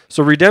 Right.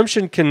 So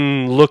redemption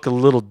can look a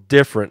little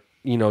different,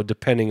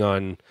 depending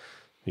on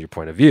your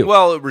point of view.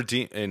 Well,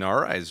 in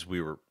our eyes,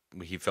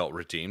 he felt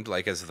redeemed.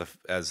 Like as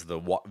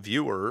the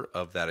viewer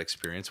of that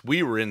experience,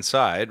 we were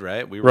inside,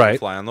 right? We were a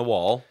fly on the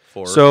wall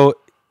for. So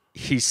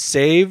he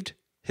saved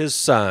his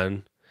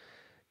son,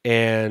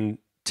 and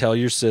tell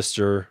your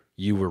sister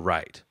you were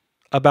right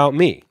about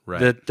me. Right.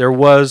 That there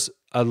was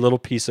a little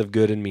piece of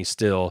good in me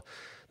still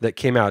that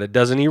came out. It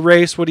doesn't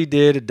erase what he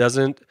did. It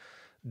doesn't.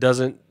 It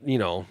doesn't. He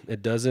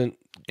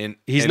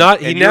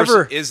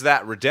never is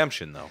that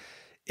redemption though.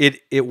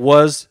 It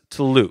was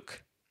to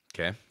Luke.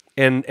 Okay.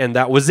 And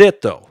that was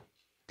it though.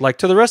 Like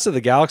to the rest of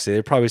the galaxy,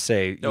 they'd probably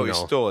say, no,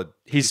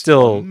 he's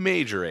still a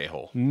major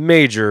a-hole,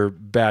 major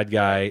bad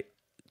guy,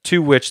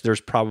 to which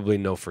there's probably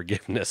no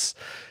forgiveness.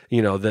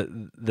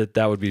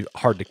 That would be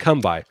hard to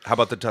come by. How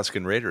about the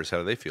Tusken Raiders? How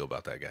do they feel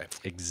about that guy?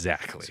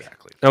 Exactly.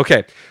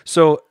 Okay.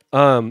 So,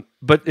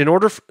 but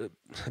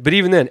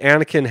even then,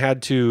 Anakin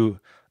had to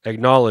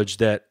acknowledge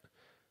that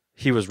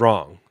he was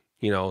wrong.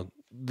 The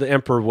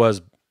Emperor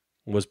was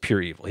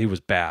pure evil. He was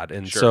bad.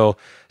 And so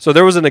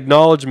there was an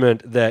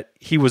acknowledgement that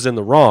he was in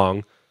the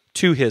wrong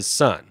to his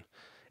son.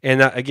 And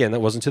that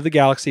wasn't to the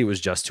galaxy. It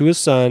was just to his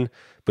son,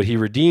 but he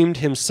redeemed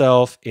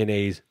himself in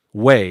a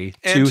way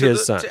to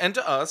his son. And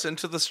to us and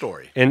to the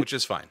story, which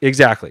is fine.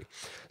 Exactly.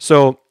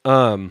 So,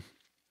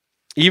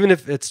 even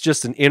if it's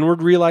just an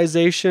inward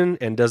realization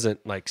and doesn't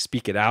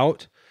speak it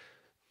out,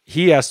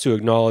 he has to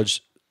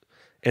acknowledge.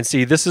 And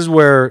see, this is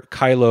where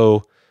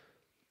Kylo,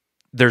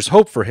 there's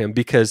hope for him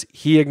because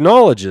he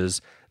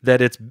acknowledges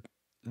that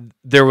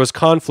there was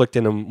conflict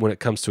in him when it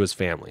comes to his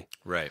family.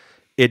 Right.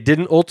 It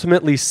didn't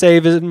ultimately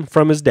save him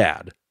from his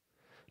dad,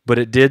 but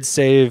it did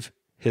save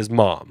his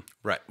mom.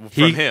 Right.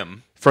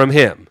 From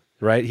him,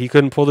 right? He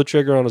couldn't pull the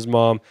trigger on his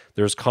mom.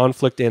 There's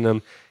conflict in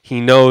him.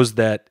 He knows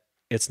that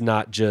it's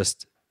not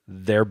just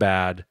they're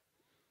bad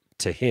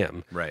to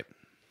him. Right.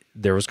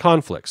 There was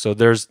conflict. So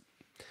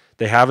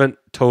they haven't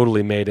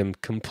totally made him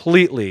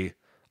completely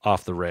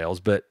off the rails,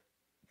 but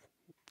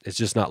it's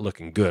just not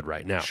looking good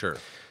right now. Sure.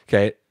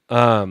 Okay.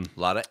 A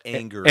lot of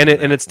anger. And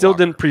it still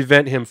didn't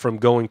prevent him from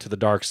going to the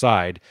dark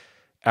side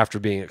after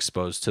being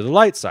exposed to the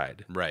light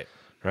side. Right.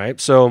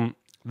 Right. So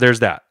there's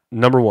that.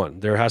 Number one,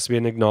 there has to be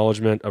an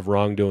acknowledgement of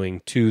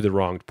wrongdoing to the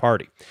wronged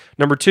party.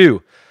 Number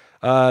two,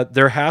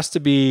 there has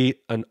to be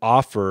an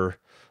offer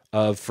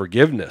of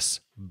forgiveness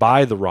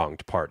by the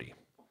wronged party.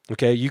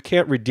 Okay, you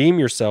can't redeem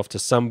yourself to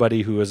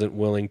somebody who isn't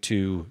willing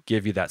to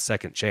give you that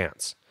second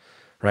chance,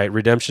 right?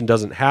 Redemption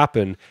doesn't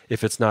happen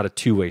if it's not a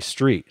two-way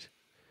street,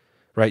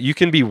 right? You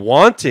can be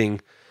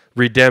wanting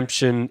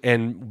redemption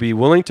and be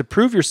willing to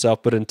prove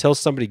yourself, but until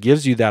somebody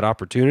gives you that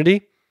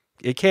opportunity,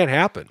 it can't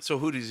happen. So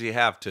who does he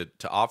have to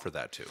offer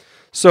that to?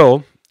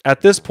 So at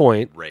this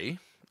point, Rey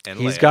and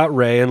he's Leia. got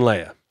Rey and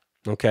Leia.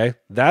 Okay,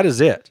 that is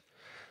it.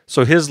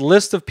 So his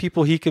list of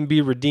people he can be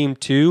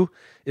redeemed to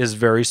is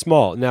very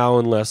small. Now,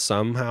 unless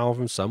somehow,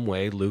 in some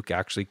way, Luke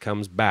actually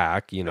comes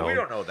back, We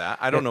don't know that.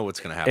 I don't know what's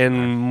going to happen.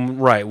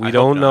 And right, we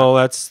don't know.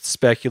 That's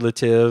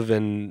speculative,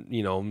 and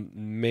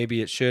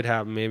maybe it should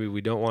happen. Maybe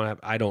we don't want to have.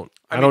 I don't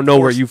know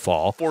where you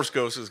fall. Force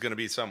Ghost is going to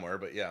be somewhere,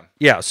 but yeah.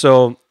 Yeah.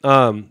 So,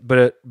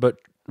 but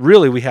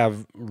really, we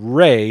have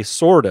Rey,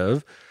 sort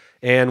of,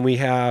 and we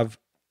have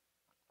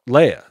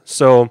Leia.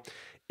 So,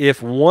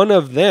 if one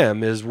of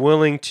them is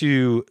willing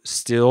to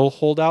still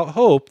hold out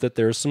hope that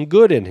there's some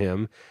good in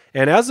him.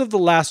 And as of The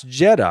Last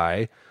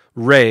Jedi,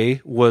 Rey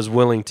was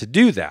willing to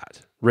do that.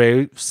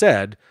 Rey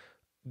said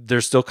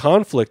there's still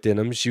conflict in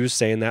him. She was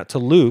saying that to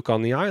Luke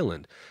on the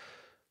island.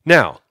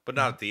 Now, but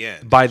not at the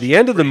end. By the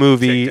end of the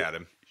movie,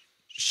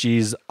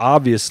 she's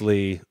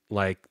obviously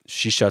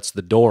she shuts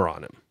the door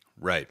on him.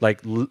 Right.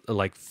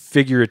 Like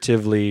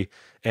figuratively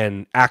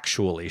and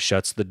actually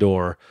shuts the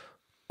door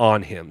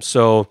on him.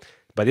 So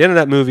by the end of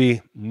that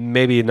movie,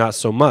 maybe not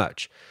so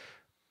much.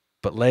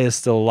 But Leia's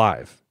still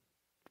alive.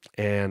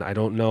 And I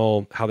don't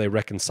know how they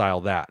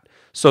reconcile that.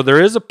 So there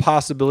is a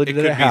possibility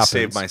that it happens.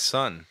 Save my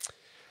son.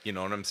 You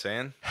know what I'm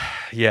saying?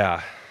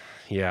 Yeah.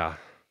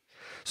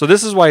 So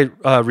this is why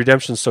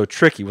redemption is so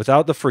tricky.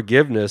 Without the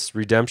forgiveness,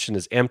 redemption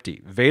is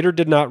empty. Vader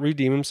did not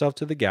redeem himself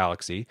to the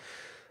galaxy,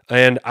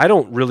 and I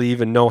don't really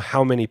even know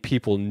how many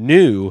people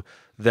knew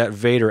that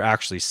Vader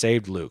actually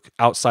saved Luke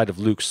outside of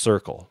Luke's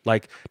circle.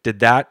 Like,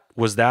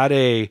 was that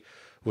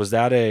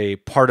a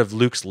part of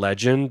Luke's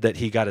legend that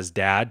he got his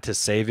dad to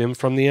save him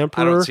from the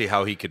Emperor? I don't see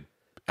how he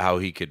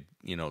could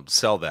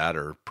sell that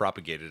or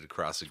propagate it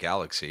across the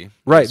galaxy.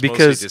 Right, it's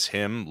because mostly just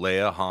him,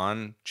 Leia,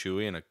 Han,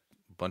 Chewie, and a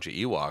bunch of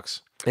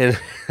Ewoks. And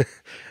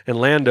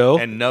Lando.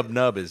 And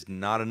Nub is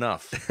not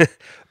enough.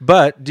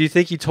 But do you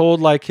think he told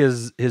like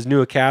his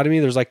new academy?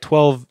 There's like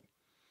 12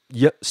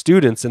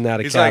 students in that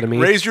academy.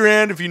 Like, raise your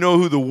hand if you know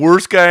who the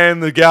worst guy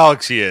in the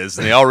galaxy is.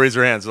 And they all raise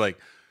their hands. Like,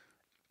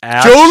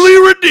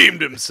 totally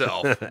redeemed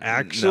himself.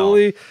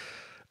 Actually,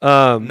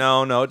 no,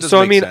 it doesn't.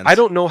 So I mean, sense. I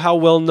don't know how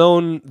well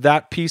known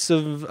that piece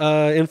of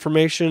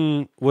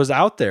information was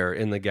out there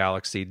in the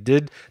galaxy.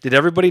 Did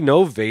everybody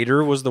know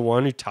Vader was the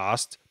one who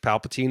tossed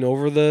Palpatine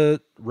over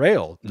the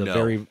rail, the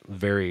very,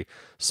 very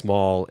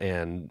small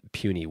and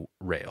puny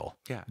rail?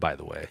 Yeah. By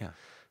the way, yeah,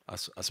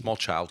 a small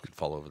child could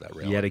fall over that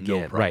rail. Yet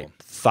again, right?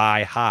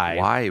 Thigh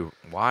high.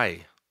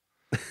 Why?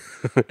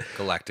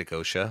 Galactic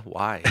OSHA.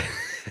 Why?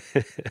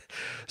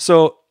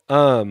 So,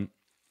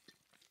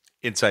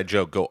 inside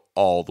joke, go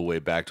all the way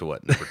back to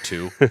what, number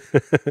 2?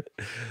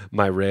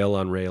 My rail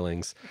on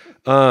railings.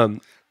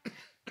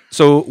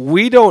 So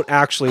we don't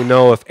actually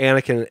know if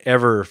Anakin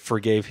ever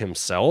forgave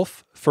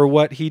himself for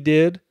what he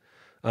did.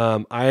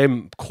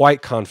 I'm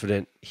quite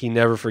confident he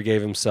never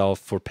forgave himself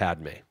for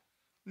Padme.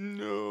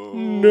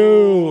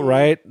 No,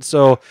 right?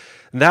 So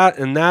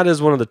that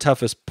is one of the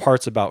toughest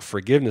parts about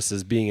forgiveness,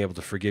 is being able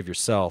to forgive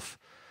yourself.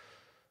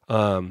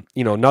 Not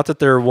that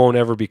there won't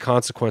ever be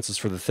consequences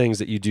for the things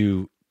that you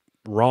do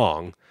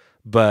wrong,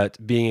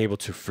 but being able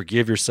to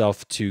forgive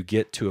yourself to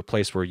get to a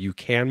place where you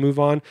can move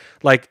on.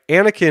 Like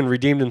Anakin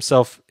redeemed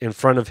himself in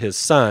front of his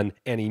son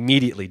and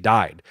immediately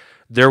died.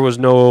 There was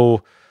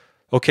no,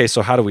 okay,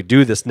 so how do we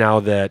do this now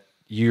that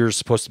you're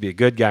supposed to be a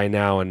good guy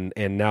now, and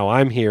now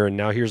I'm here, and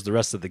now here's the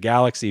rest of the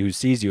galaxy who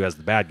sees you as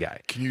the bad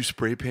guy. Can you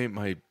spray paint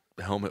my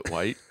helmet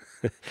white?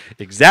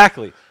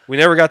 Exactly. We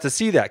never got to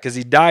see that because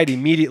he died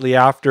immediately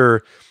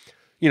after.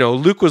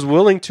 Luke was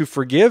willing to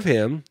forgive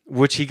him,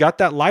 which he got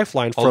that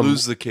lifeline from. I'll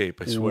lose the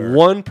cape, I swear.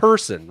 One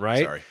person,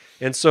 right? Sorry.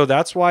 And so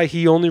that's why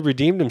he only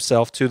redeemed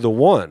himself to the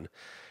one.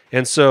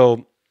 And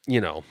so,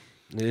 all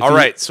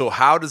right. So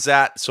how does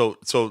that? So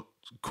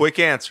quick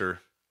answer,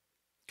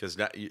 because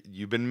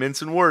you've been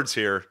mincing words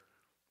here.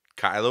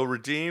 Kylo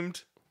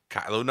redeemed,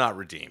 Kylo not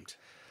redeemed.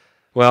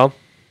 Well,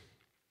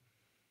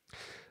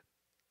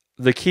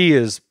 the key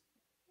is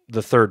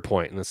the third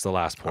point, and it's the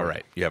last point. All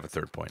right. You have a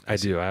third point. I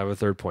do. I have a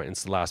third point. And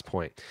it's the last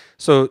point.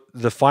 So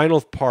the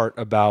final part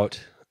about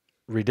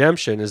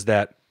redemption is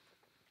that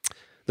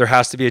there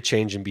has to be a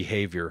change in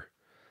behavior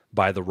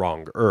by the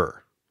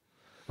wronger,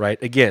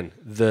 right? Again,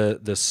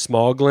 the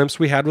small glimpse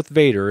we had with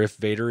Vader, if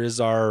Vader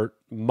is our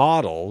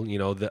model,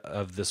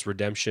 of this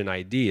redemption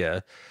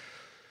idea,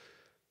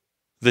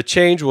 the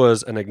change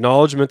was an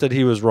acknowledgement that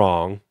he was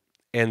wrong,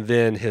 and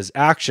then his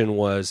action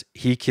was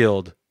he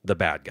killed the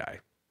bad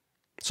guy.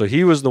 So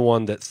he was the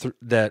one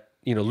that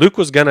Luke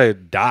was going to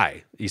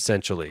die,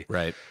 essentially.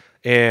 Right.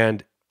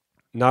 And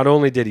not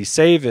only did he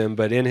save him,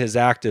 but in his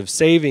act of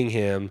saving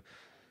him,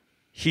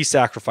 he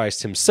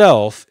sacrificed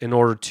himself in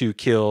order to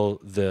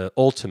kill the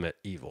ultimate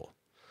evil.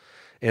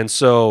 And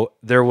so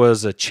there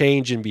was a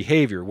change in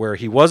behavior where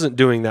he wasn't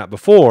doing that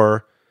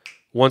before.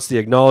 Once the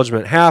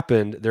acknowledgement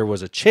happened, there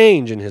was a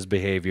change in his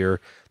behavior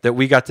that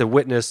we got to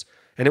witness,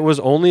 and it was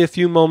only a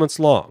few moments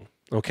long.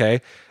 Okay?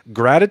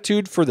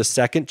 Gratitude for the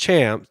second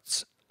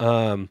chance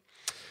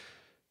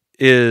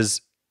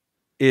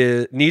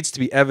it needs to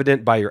be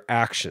evident by your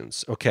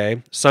actions.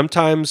 Okay.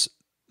 Sometimes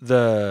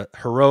the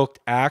heroic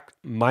act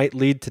might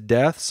lead to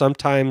death.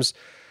 Sometimes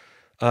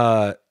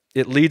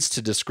it leads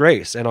to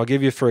disgrace. And I'll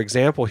give you, for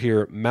example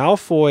here,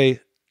 Malfoy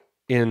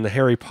in the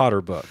Harry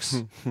Potter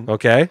books.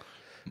 Okay.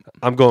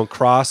 I'm going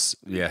cross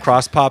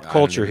pop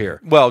culture here.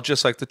 Well,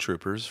 just like the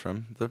troopers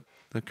from the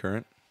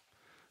current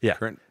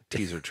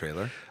teaser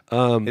trailer.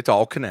 It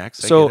all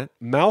connects. I get it.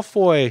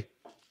 Malfoy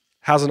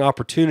has an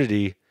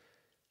opportunity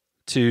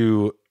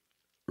to,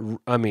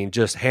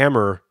 just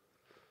hammer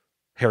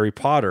Harry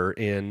Potter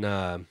in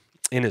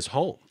his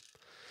home.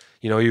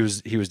 He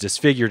was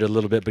disfigured a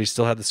little bit, but he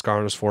still had the scar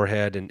on his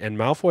forehead. And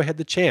Malfoy had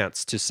the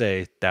chance to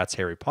say, that's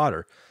Harry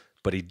Potter.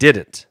 But he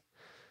didn't.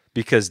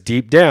 Because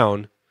deep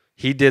down,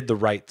 he did the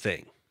right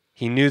thing.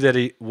 He knew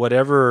that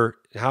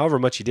however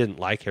much he didn't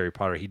like Harry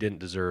Potter, he didn't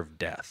deserve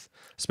death.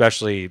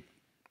 Especially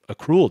a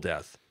cruel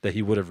death that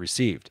he would have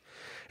received.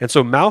 And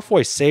so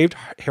Malfoy saved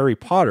Harry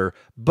Potter,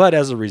 but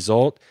as a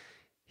result,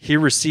 he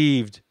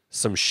received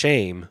some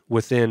shame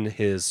within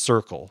his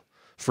circle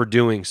for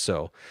doing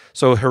so.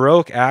 So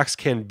heroic acts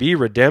can be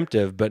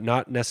redemptive, but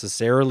not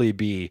necessarily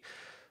be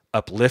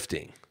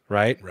uplifting,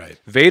 right? Right.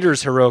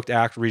 Vader's heroic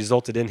act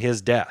resulted in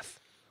his death,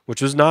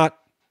 which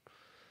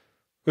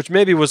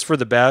maybe was for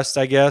the best,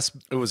 I guess.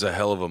 It was a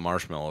hell of a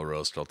marshmallow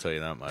roast, I'll tell you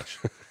that much.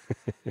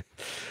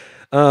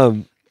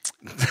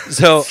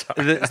 So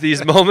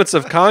these moments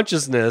of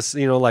consciousness,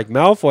 like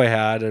Malfoy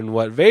had and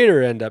what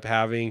Vader ended up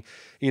having,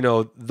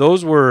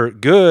 those were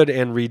good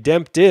and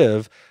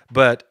redemptive,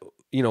 but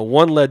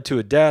one led to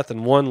a death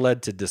and one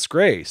led to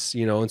disgrace,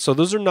 and so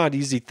those are not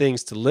easy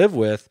things to live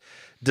with,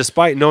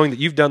 despite knowing that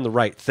you've done the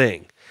right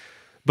thing.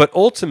 But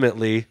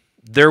ultimately,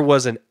 there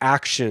was an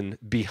action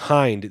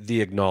behind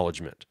the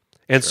acknowledgement.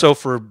 And so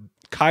for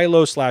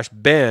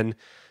Kylo/Ben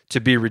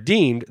to be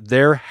redeemed,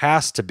 there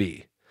has to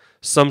be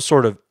some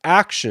sort of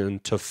action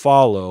to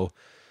follow,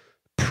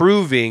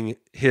 proving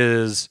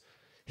his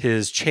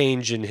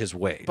change in his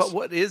ways. But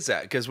what is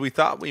that? Because we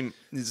thought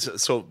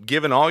so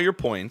given all your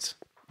points,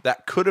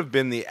 that could have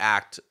been the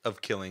act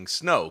of killing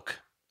Snoke,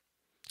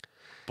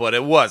 but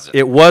it wasn't.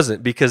 It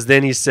wasn't, because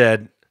then he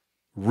said,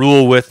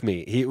 "Rule with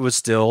me." He was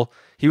still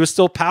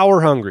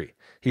power hungry.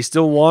 He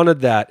still wanted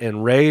that,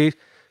 and Rey,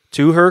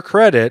 to her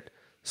credit,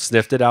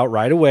 sniffed it out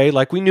right away,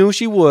 like we knew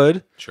she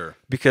would. Sure,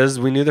 because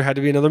we knew there had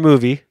to be another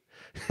movie.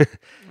 Yeah,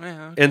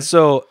 okay.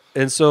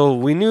 And so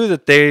we knew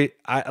that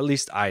at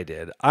least I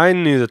did. I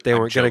knew that they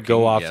weren't going to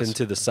go off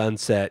into the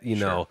sunset,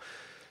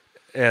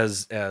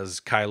 as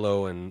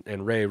Kylo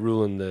and Rey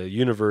ruling the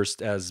universe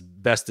as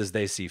best as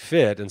they see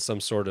fit in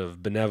some sort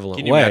of benevolent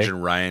way. Can you imagine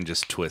Ryan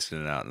just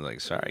twisting it out and like,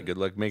 sorry, good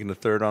luck making the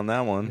third on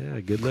that one. Yeah,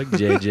 good luck,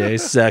 JJ,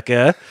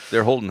 sucker.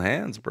 They're holding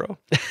hands, bro.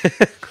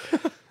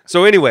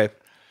 So anyway,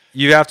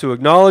 you have to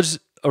acknowledge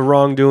a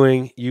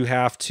wrongdoing. You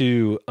have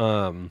to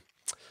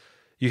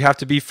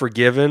be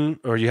forgiven,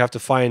 or you have to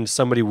find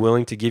somebody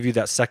willing to give you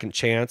that second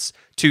chance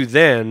to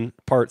then,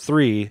 part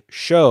 3,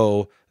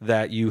 show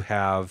that you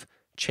have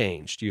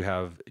changed. You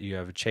have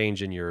a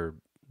change in your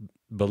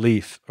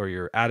belief or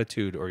your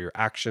attitude or your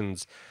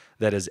actions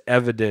that is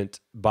evident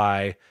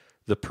by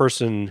the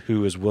person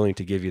who is willing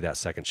to give you that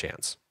second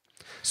chance.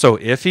 So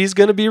if he's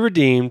going to be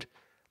redeemed,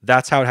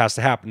 that's how it has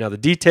to happen. Now the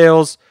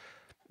details,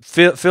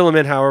 fill them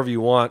in however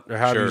you want, or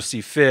however you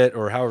see fit,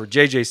 or however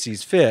JJ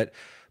sees fit.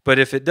 But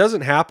if it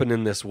doesn't happen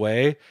in this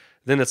way,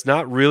 then it's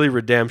not really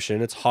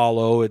redemption. It's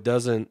hollow. It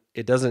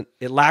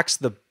lacks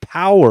the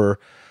power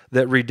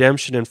that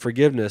redemption and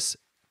forgiveness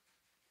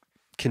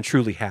can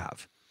truly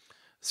have.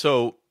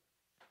 So,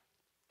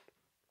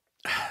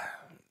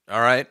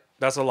 all right.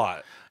 That's a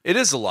lot. It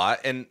is a lot.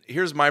 And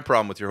here's my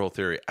problem with your whole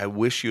theory. I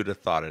wish you'd have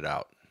thought it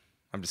out.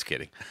 I'm just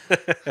kidding.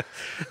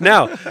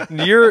 Now,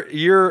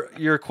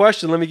 your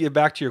question, let me get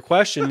back to your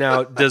question.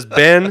 Now, does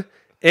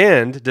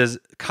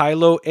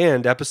Kylo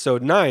end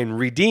episode 9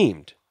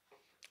 redeemed?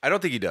 I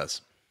don't think he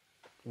does.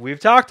 We've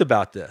talked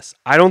about this.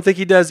 I don't think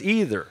he does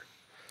either.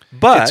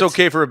 But it's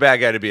okay for a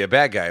bad guy to be a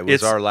bad guy.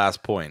 Was our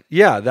last point.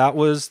 Yeah, that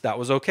was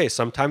okay.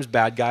 Sometimes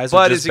bad guys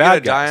but are just bad guys. But is he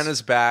going to die on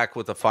his back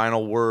with a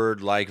final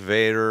word like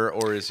Vader,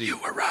 or is he? You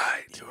were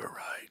right. You were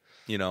right.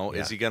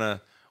 Is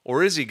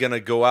he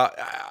gonna go out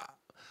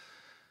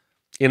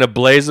in a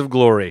blaze of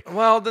glory?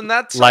 Well, then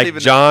that's like not even,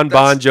 John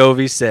Bon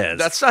Jovi says.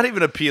 That's not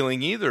even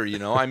appealing either.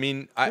 I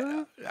mean,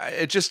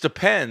 it just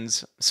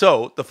depends.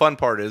 So the fun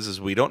part is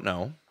we don't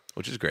know,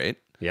 which is great.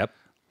 Yep.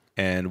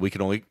 And we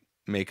can only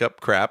make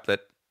up crap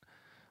that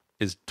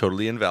is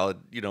totally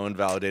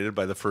invalidated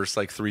by the first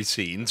 3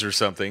 scenes or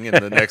something in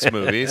the next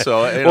movie.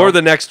 So or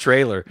the next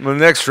trailer. The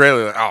next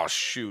trailer. Oh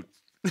shoot.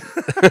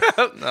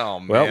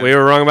 Oh man. Well, we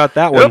were wrong about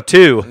that one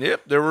too.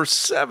 Yep. There were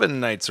 7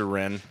 Knights of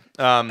Ren.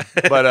 So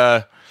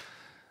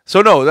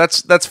no,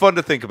 that's fun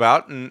to think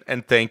about,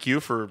 and thank you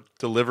for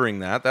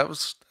delivering that.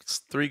 That's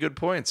 3 good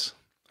points.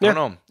 I don't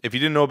know. If you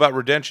didn't know about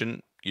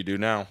redemption, you do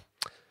now.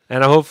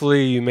 And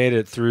hopefully you made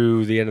it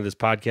through the end of this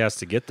podcast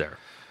to get there.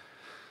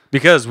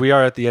 Because we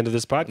are at the end of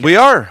this podcast. We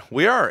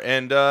are.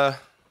 And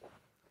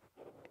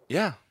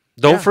yeah.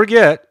 Don't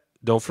forget,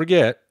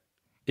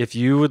 if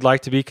you would like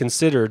to be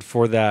considered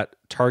for that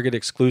Target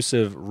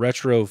exclusive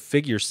retro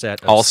figure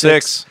set of all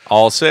 6.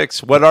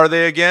 What are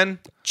they again?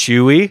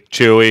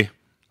 Chewie,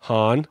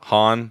 Han,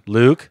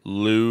 Luke,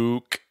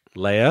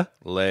 Leia,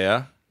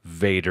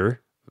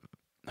 Vader.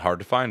 Hard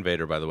to find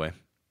Vader, by the way.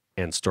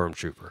 And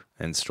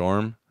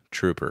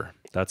Stormtrooper.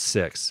 That's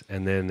 6.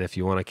 And then if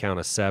you want to count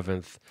a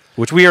 7th,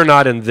 which we are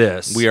not in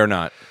this. We are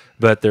not.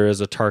 But there is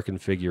a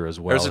Tarkin figure as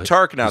well. There's a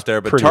Tarkin out there,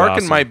 but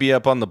Tarkin might be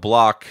up on the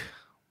block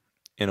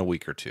in a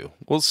week or 2.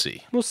 We'll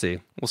see.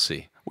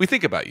 We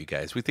think about you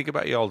guys. We think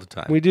about you all the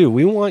time. We do.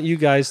 We want you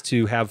guys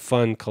to have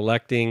fun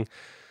collecting.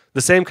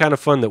 The same kind of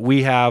fun that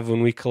we have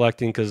when we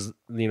collecting, because,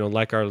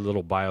 like our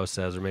little bio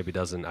says, or maybe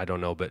doesn't, I don't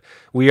know, but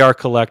we are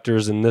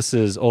collectors, and this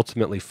is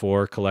ultimately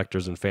for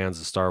collectors and fans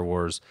of Star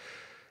Wars.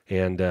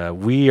 And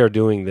we are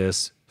doing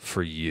this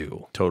for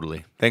you.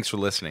 Totally. Thanks for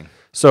listening.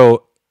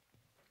 So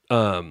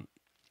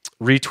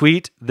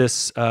retweet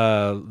this,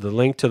 the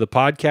link to the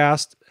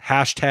podcast,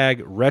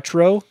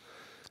 #retro.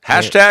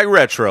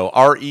 #retro,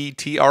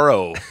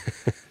 RETRO.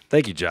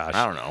 Thank you, Josh.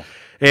 I don't know.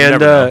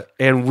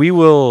 And we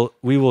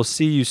will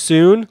see you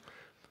soon.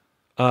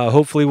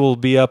 Hopefully we'll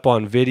be up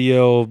on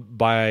video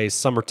by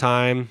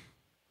summertime.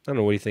 I don't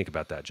know. What do you think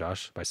about that,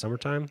 Josh? By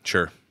summertime?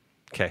 Sure.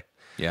 Okay.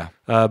 Yeah.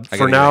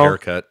 For now,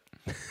 haircut.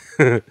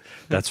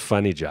 That's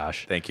funny,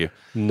 Josh. Thank you.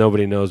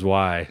 Nobody knows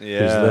why. Who's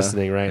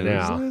listening right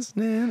now?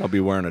 I'll be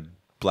wearing a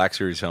Black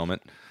Series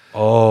helmet.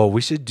 Oh,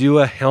 we should do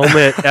a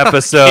helmet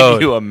episode.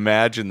 Can you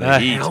imagine the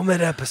heat?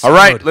 Helmet episode. All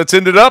right, let's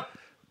end it up.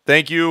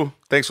 Thank you.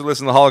 Thanks for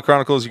listening to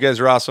Holochronicles. You guys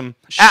are awesome.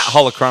 At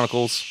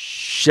Holochronicles.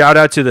 Shout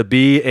out to the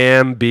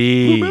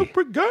BMB.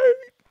 Brigade.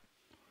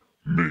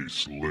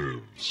 Mace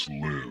lives.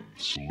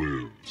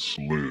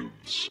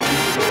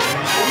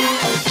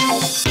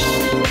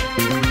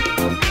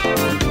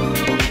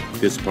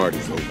 This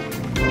party's over.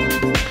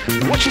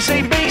 What you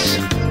say, Mace?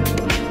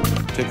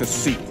 Take a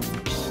seat,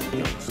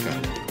 young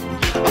Scott.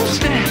 Oh,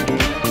 snap.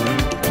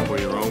 For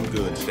your own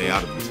good, stay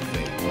out of this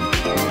thing.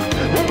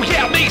 Oh,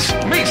 yeah, Mace.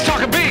 Mace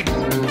talking big.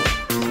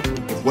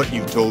 If what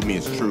you've told me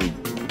is true,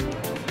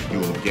 you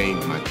will have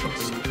gained my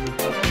trust.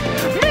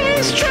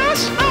 Mace, try.